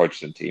in a Roy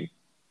Hodgson team.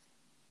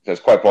 So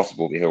it's quite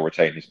possible that he'll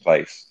retain his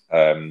place.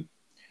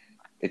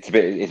 It's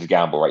a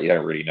gamble, right? You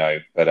don't really know,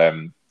 but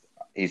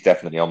he's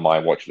definitely on my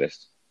watch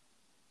list.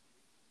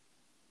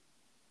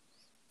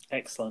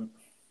 Excellent.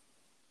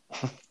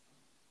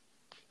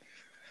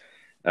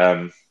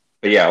 But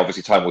yeah,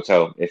 obviously time will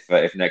tell.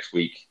 If next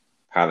week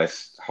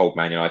Palace hold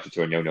Man United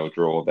to a 0-0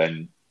 draw,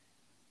 then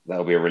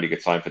that'll be a really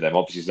good sign for them.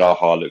 Obviously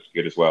Zaha looked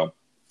good as well,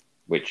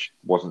 which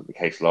wasn't the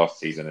case last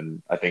season.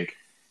 And I think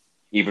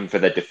even for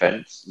their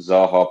defence,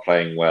 Zaha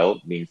playing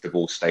well means the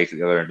ball stays at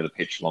the other end of the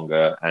pitch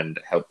longer and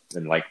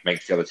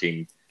makes the other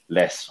team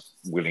less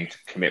willing to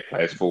commit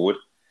players forward.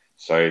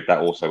 So that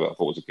also I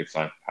thought was a good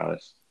sign for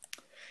Palace.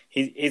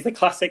 He's the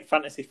classic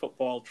fantasy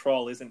football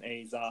troll, isn't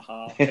he,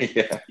 Zaha?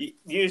 Yeah.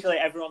 Usually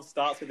everyone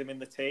starts with him in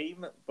the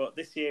team, but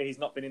this year he's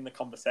not been in the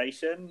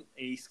conversation.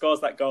 He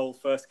scores that goal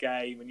first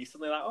game, and you're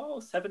suddenly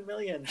like, 7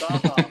 million,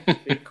 Zaha.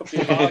 It could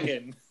be a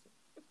bargain.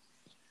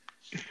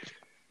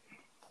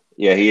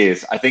 Yeah, he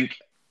is. I think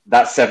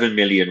that 7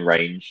 million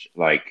range,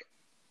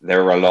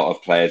 there are a lot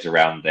of players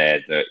around there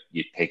that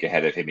you'd pick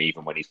ahead of him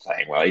even when he's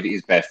playing well.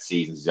 His best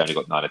seasons, he's only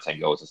got 9 or 10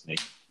 goals, hasn't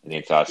he? In the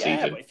entire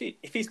season. But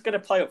if he's going to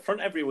play up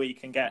front every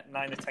week and get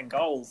 9 or 10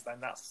 goals, then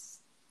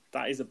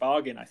that is a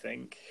bargain, I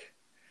think.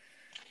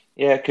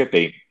 Yeah, it could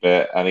be,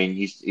 but I mean,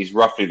 he's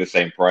roughly the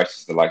same price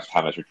as the likes of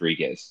James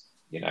Rodriguez.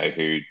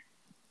 Who,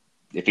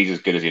 if he's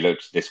as good as he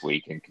looks this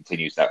week and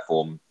continues that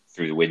form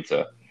through the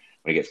winter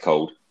when it gets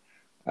cold,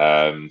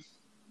 um,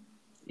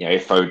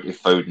 if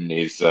Foden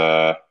is,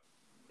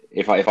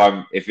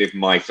 if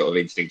my sort of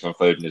instinct on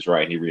Foden is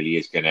right and he really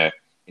is going to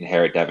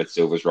inherit David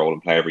Silva's role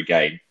and play every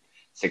game,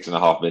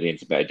 6.5 million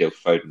is a better deal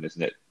for Foden,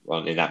 isn't it?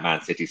 Well, in that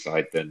Man City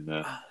side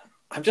than.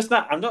 I'm just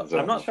not. I'm not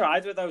Zaha. sure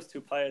either of those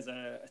two players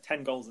are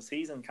 10 goals a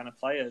season kind of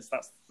players.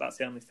 That's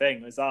the only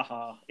thing.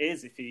 Zaha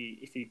is if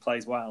he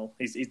plays well.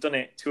 He's done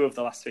it 2 of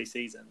the last 3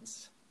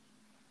 seasons.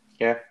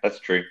 Yeah, that's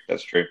true.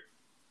 That's true.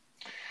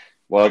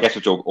 Well, I guess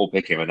we'll all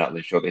pick him, and that'll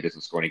ensure that he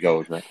doesn't score any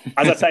goals, right?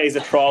 As I say, he's a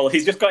troll.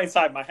 He's just got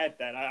inside my head.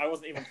 Then I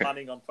wasn't even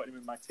planning on putting him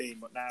in my team,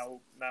 but now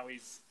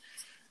he's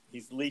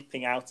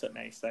leaping out at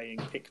me saying,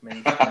 "Pick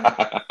me."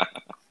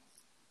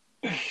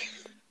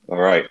 All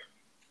right.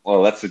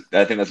 Well, I think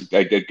that's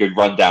a good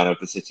rundown of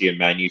the City and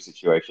Man U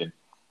situation.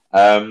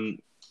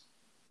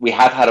 We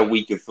have had a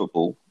week of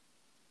football,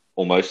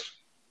 almost,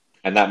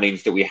 and that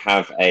means that we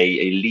have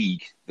a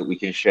league that we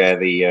can share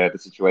the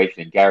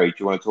situation in. Gary, do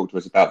you want to talk to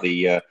us about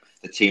the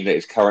team that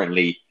is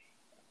currently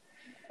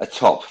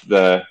atop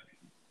the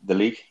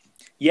league?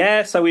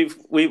 Yeah, so we've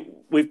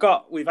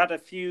had a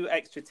few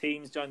extra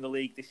teams join the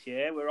league this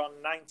year. We're on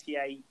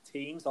 98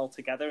 teams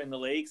altogether in the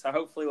league, so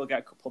hopefully we'll get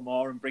a couple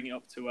more and bring it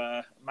up to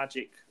a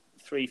magic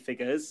 3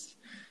 figures,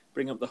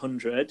 bring up the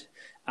 100.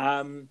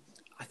 I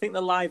think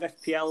the live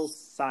FPL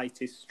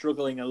site is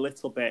struggling a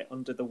little bit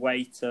under the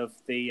weight of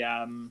the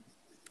kind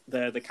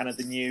of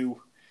the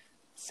new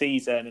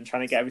season and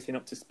trying to get everything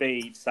up to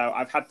speed. So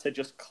I've had to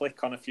just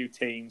click on a few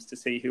teams to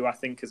see who I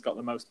think has got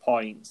the most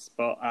points.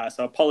 But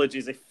so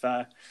apologies if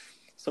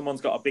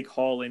someone's got a big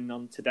haul in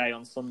on today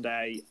on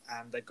Sunday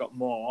and they've got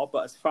more.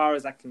 But as far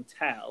as I can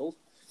tell,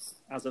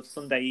 as of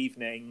Sunday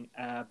evening,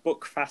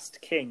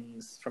 Buckfast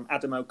Kings from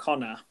Adam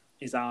O'Connor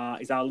is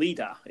our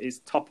leader, is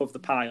top of the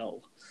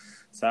pile.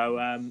 So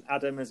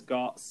Adam has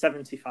got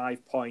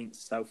 75 points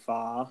so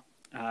far,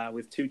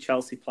 with 2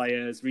 Chelsea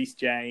players, Reece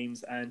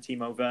James and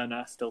Timo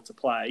Werner, still to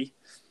play.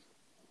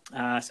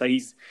 So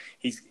he's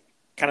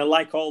kind of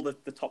like all the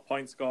top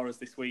point scorers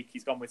this week.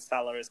 He's gone with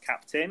Salah as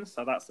captain,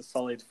 so that's a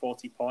solid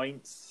 40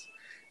 points.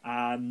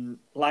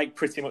 Like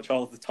pretty much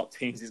all of the top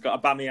teams, he's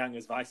got Aubameyang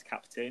as vice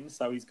captain,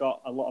 so he's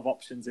got a lot of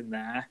options in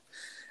there.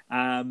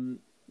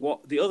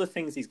 What the other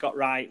things he's got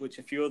right, which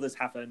a few others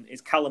haven't,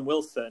 is Callum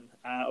Wilson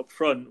up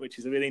front, which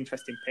is a really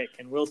interesting pick.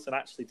 And Wilson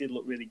actually did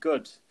look really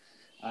good.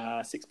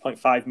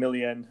 6.5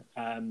 million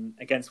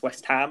against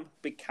West Ham.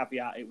 Big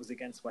caveat, it was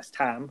against West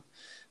Ham.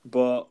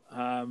 But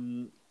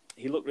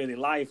he looked really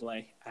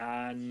lively.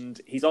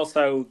 And he's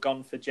also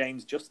gone for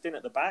James Justin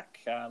at the back,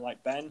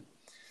 like Ben.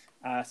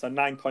 So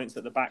 9 points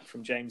at the back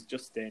from James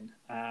Justin,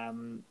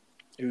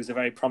 who's a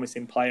very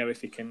promising player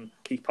if he can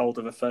keep hold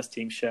of a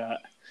first-team shirt.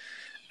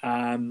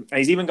 And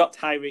he's even got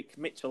Tyreek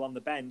Mitchell on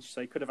the bench,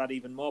 so he could have had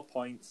even more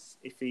points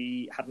if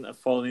he hadn't have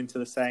fallen into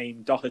the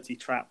same Doherty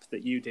trap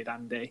that you did,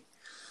 Andy.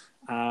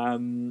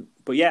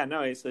 But yeah,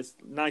 no, it's a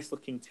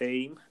nice-looking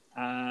team.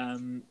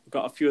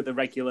 Got a few of the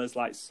regulars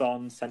like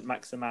Son, St.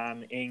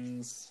 Maximan,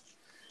 Ings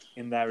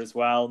in there as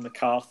well,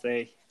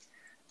 McCarthy.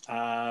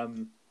 But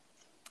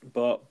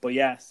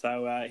yeah,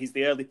 so he's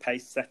the early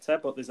pace setter,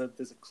 but there's a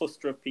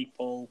cluster of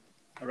people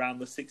around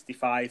the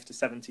 65 to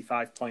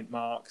 75 point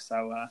mark,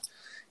 so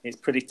it's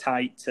pretty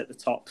tight at the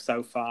top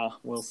so far.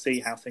 We'll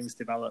see how things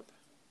develop.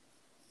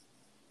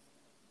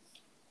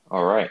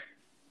 All right.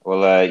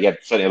 Well, yeah,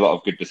 certainly a lot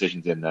of good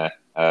decisions in there.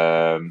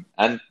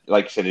 And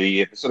like I said,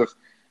 the sort of,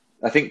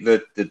 I think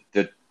the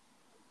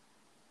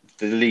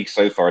league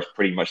so far is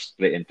pretty much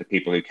split into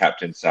people who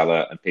captain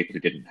Salah and people who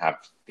didn't have,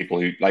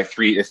 people who, like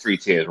there's 3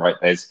 tiers, right?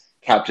 There's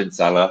captain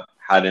Salah,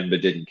 had him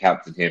but didn't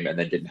captain him, and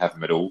then didn't have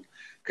him at all,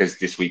 because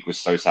this week was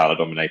so Salah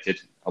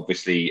dominated.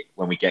 Obviously,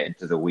 when we get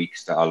into the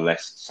weeks that are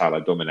less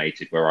Salah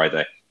dominated, where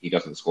either he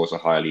doesn't score so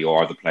highly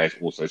or other players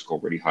also score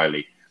really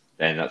highly,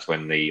 then that's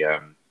when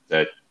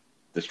the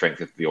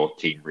strength of your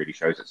team really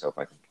shows itself,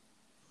 I think.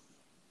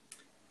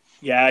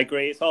 Yeah, I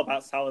agree. It's all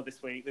about Salah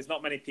this week. There's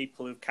not many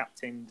people who've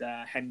captained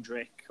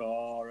Hendrick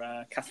or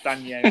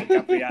Castagne or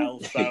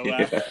Gabriel, so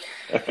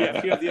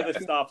a few of the other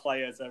star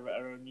players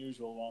are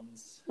unusual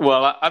ones.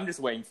 Well, I'm just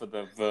waiting for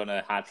the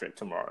Werner hat-trick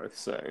tomorrow,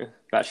 so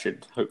that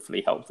should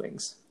hopefully help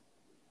things.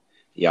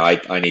 Yeah,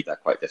 I need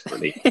that quite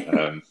desperately.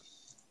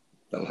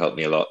 That'll help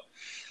me a lot.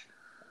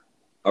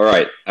 All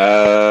right,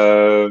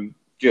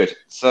 good.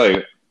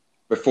 So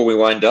before we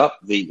wind up,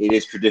 it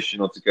is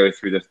traditional to go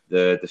through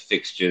the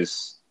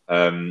fixtures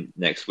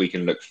next week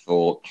and look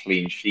for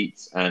clean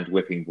sheets and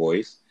whipping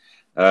boys.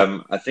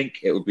 I think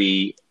it would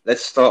be,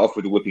 let's start off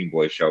with the whipping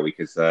boys, shall we?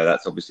 Because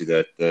that's obviously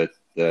the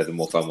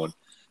more fun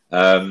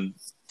one.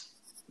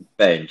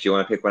 Ben, do you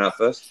want to pick one out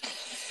first?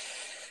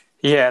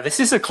 Yeah, this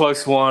is a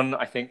close one,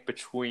 I think,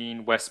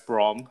 between West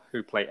Brom,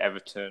 who play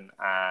Everton,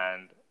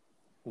 and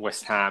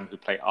West Ham, who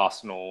play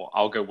Arsenal.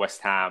 I'll go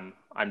West Ham.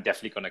 I'm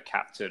definitely going to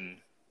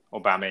captain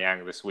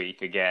Aubameyang this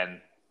week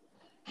again.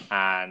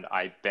 and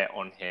I bet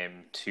on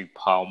him to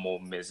pile more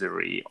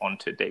misery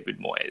onto David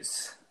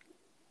Moyes.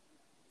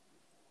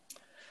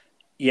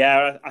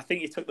 Yeah, I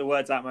think you took the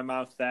words out of my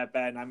mouth there,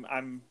 Ben.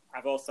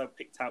 I've also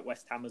picked out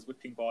West Ham as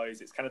whipping boys.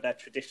 It's kind of their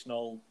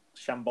traditional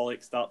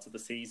shambolic start to the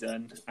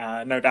season.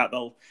 No doubt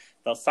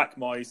they'll sack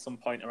Moyes some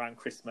point around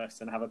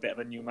Christmas and have a bit of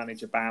a new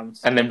manager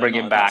bounce, and then bring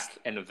him back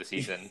end of the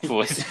season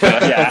for his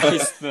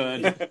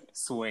third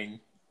swing.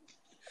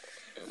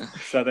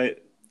 So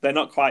they're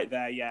not quite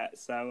there yet.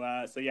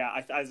 So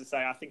yeah, as I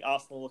say, I think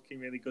Arsenal looking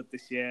really good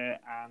this year,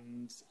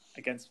 and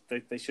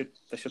they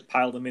should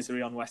pile the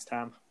misery on West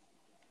Ham.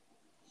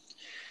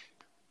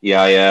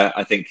 Yeah,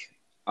 I think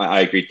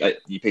I agree.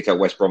 You picked out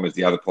West Brom as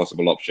the other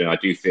possible option. I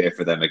do fear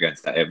for them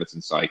against that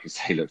Everton side because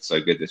they looked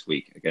so good this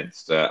week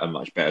against a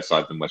much better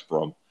side than West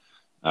Brom.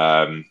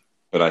 But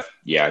I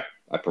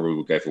probably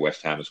will go for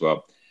West Ham as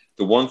well.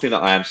 The one thing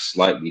that I am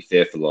slightly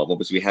fearful of,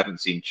 obviously we haven't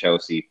seen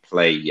Chelsea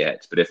play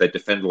yet, but if they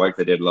defend like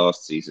they did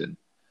last season,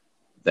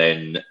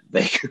 then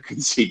they could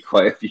concede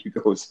quite a few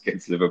goals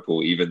against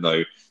Liverpool, even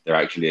though they're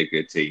actually a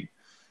good team.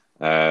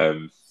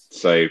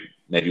 So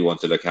maybe one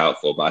to look out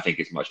for, but I think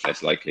it's much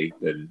less likely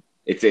than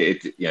it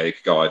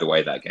could go either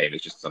way. That game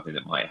is just something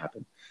that might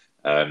happen.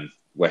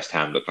 West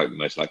Ham look like the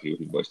most likely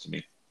whipping boys to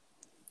me.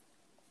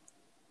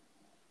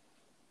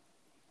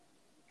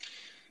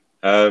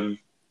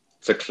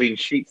 So clean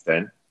sheets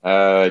then. Do you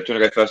want to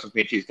go first on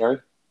clean sheets, Gary?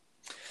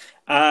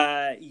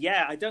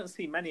 Yeah, I don't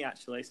see many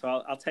actually, so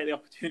I'll take the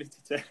opportunity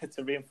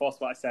to reinforce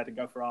what I said and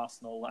go for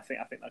Arsenal. I think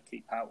they'll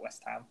keep out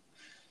West Ham.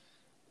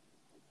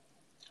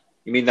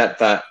 You mean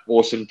that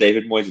awesome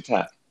David Moyes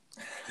attack?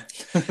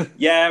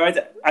 Yeah,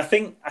 I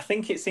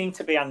think it seemed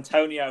to be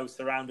Antonio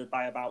surrounded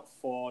by about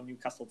 4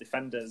 Newcastle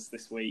defenders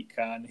this week,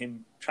 and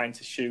him trying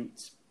to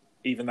shoot,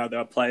 even though there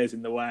were players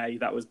in the way.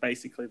 That was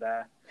basically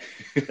their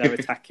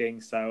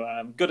attacking.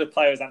 So good a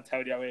player as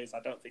Antonio is,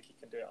 I don't think he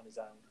can do it on his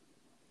own.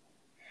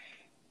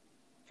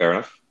 Fair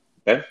enough.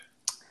 Ben?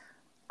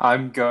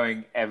 I'm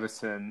going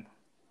Everton.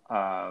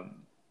 I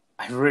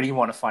really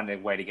want to find a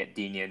way to get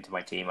Digne into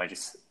my team. I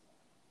just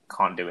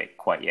can't do it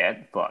quite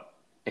yet, but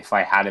if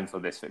I had him for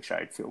this fixture,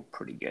 I'd feel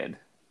pretty good.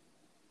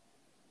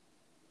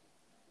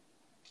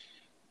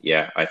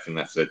 Yeah, I think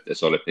that's a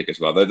solid pick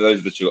as well. Those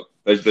are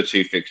the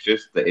two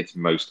fixtures that it's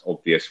most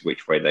obvious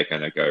which way they're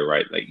going to go.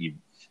 Right, like you'd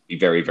be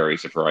very, very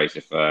surprised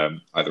if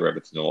either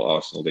Everton or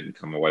Arsenal didn't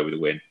come away with a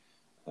win.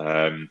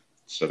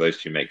 So those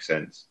two make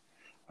sense.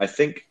 I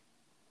think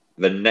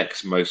the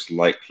next most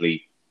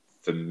likely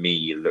for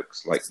me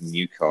looks like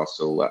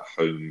Newcastle at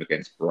home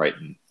against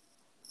Brighton.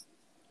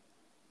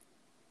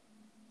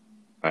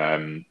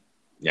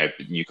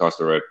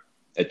 Newcastle are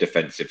a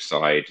defensive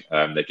side.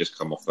 They've just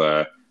come off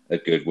a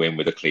good win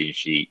with a clean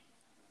sheet.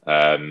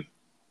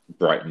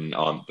 Brighton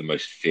aren't the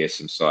most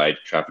fearsome side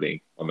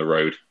travelling on the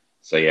road.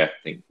 So yeah, I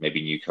think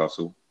maybe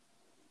Newcastle.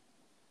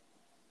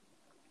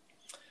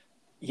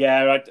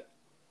 Yeah,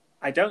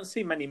 I don't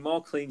see many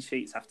more clean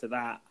sheets after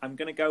that. I'm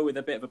going to go with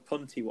a bit of a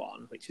punty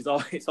one, which is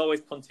it's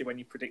always punty when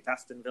you predict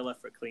Aston Villa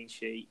for a clean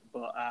sheet.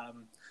 But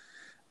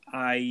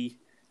I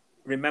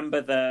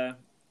remember the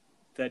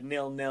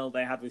 0-0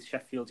 they had with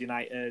Sheffield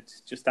United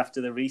just after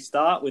the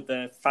restart with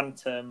the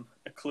phantom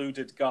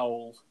occluded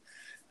goal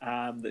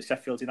that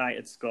Sheffield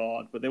United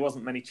scored, but there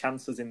wasn't many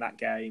chances in that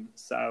game.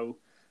 So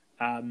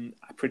I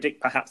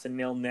predict perhaps a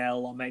 0-0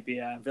 or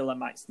maybe Villa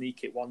might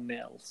sneak it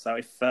 1-0. So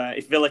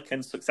if Villa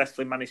can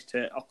successfully manage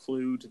to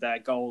occlude their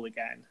goal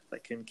again, they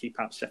can keep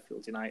out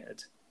Sheffield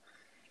United.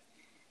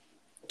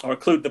 Or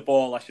occlude the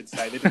ball, I should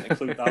say. They didn't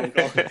occlude that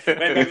goal.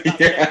 Maybe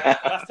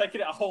that's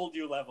taking it a whole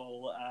new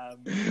level.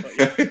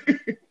 But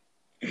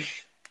yeah.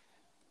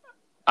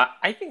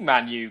 I think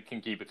Man U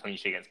can keep a clean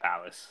sheet against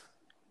Palace.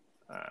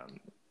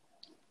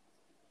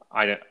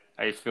 I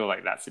feel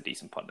like that's a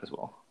decent punt as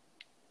well.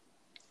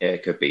 Yeah,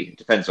 it could be. It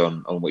depends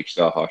on which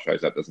Zaha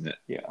shows up, doesn't it?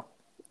 Yeah.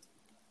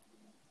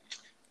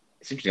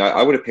 It's interesting.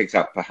 I would have picked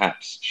up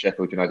perhaps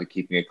Sheffield United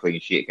keeping a clean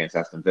sheet against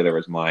Aston Villa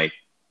as my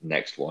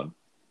next one.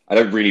 I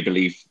don't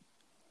believe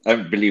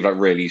like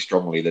really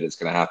strongly that it's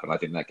going to happen. I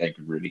think that game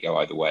could really go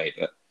either way,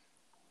 but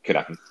could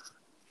happen.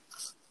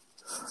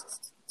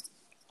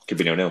 Could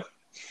be 0-0.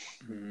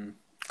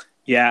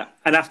 Yeah,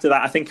 and after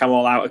that, I think I'm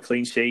all out of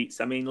clean sheets.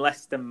 I mean,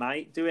 Leicester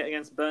might do it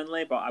against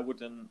Burnley, but I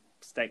wouldn't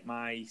stake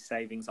my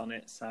savings on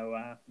it.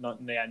 So,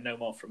 no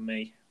more from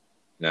me.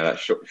 No, that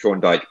Sean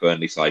Dyche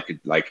Burnley side could,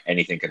 like,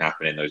 anything can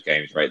happen in those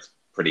games, right? It's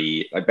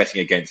pretty, like,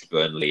 betting against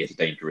Burnley is a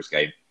dangerous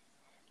game.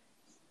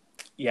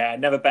 Yeah,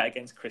 never bet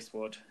against Chris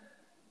Wood.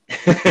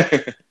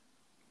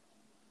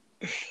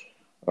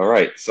 All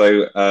right,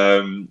 so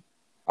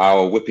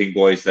our whipping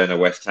boys then are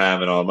West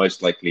Ham, and our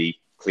most likely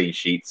clean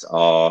sheets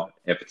are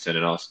Everton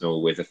and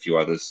Arsenal, with a few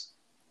others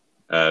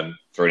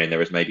thrown in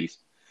there as maybes.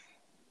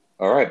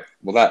 All right,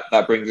 well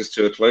that brings us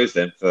to a close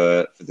then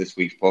for this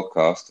week's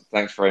podcast.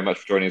 Thanks very much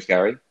for joining us,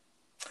 Gary.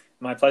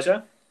 My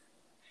pleasure.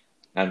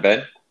 And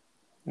Ben.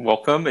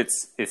 Welcome.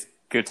 It's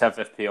good to have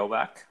FPL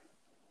back.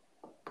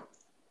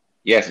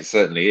 Yes, it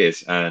certainly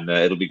is, and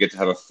it'll be good to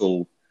have a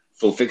full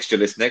fixture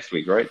list next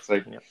week, right?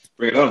 So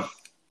Bring it on.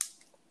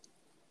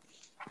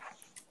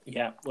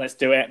 Yeah, let's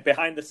do it.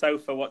 Behind the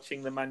sofa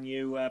watching the Man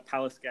U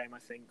Palace game, I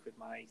think, with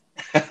my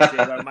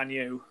 0 Man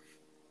U.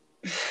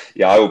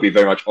 Yeah, I will be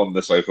very much on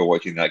the sofa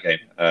watching that game.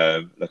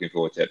 Looking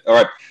forward to it. All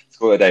right, let's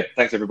call it a day.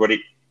 Thanks,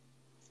 everybody.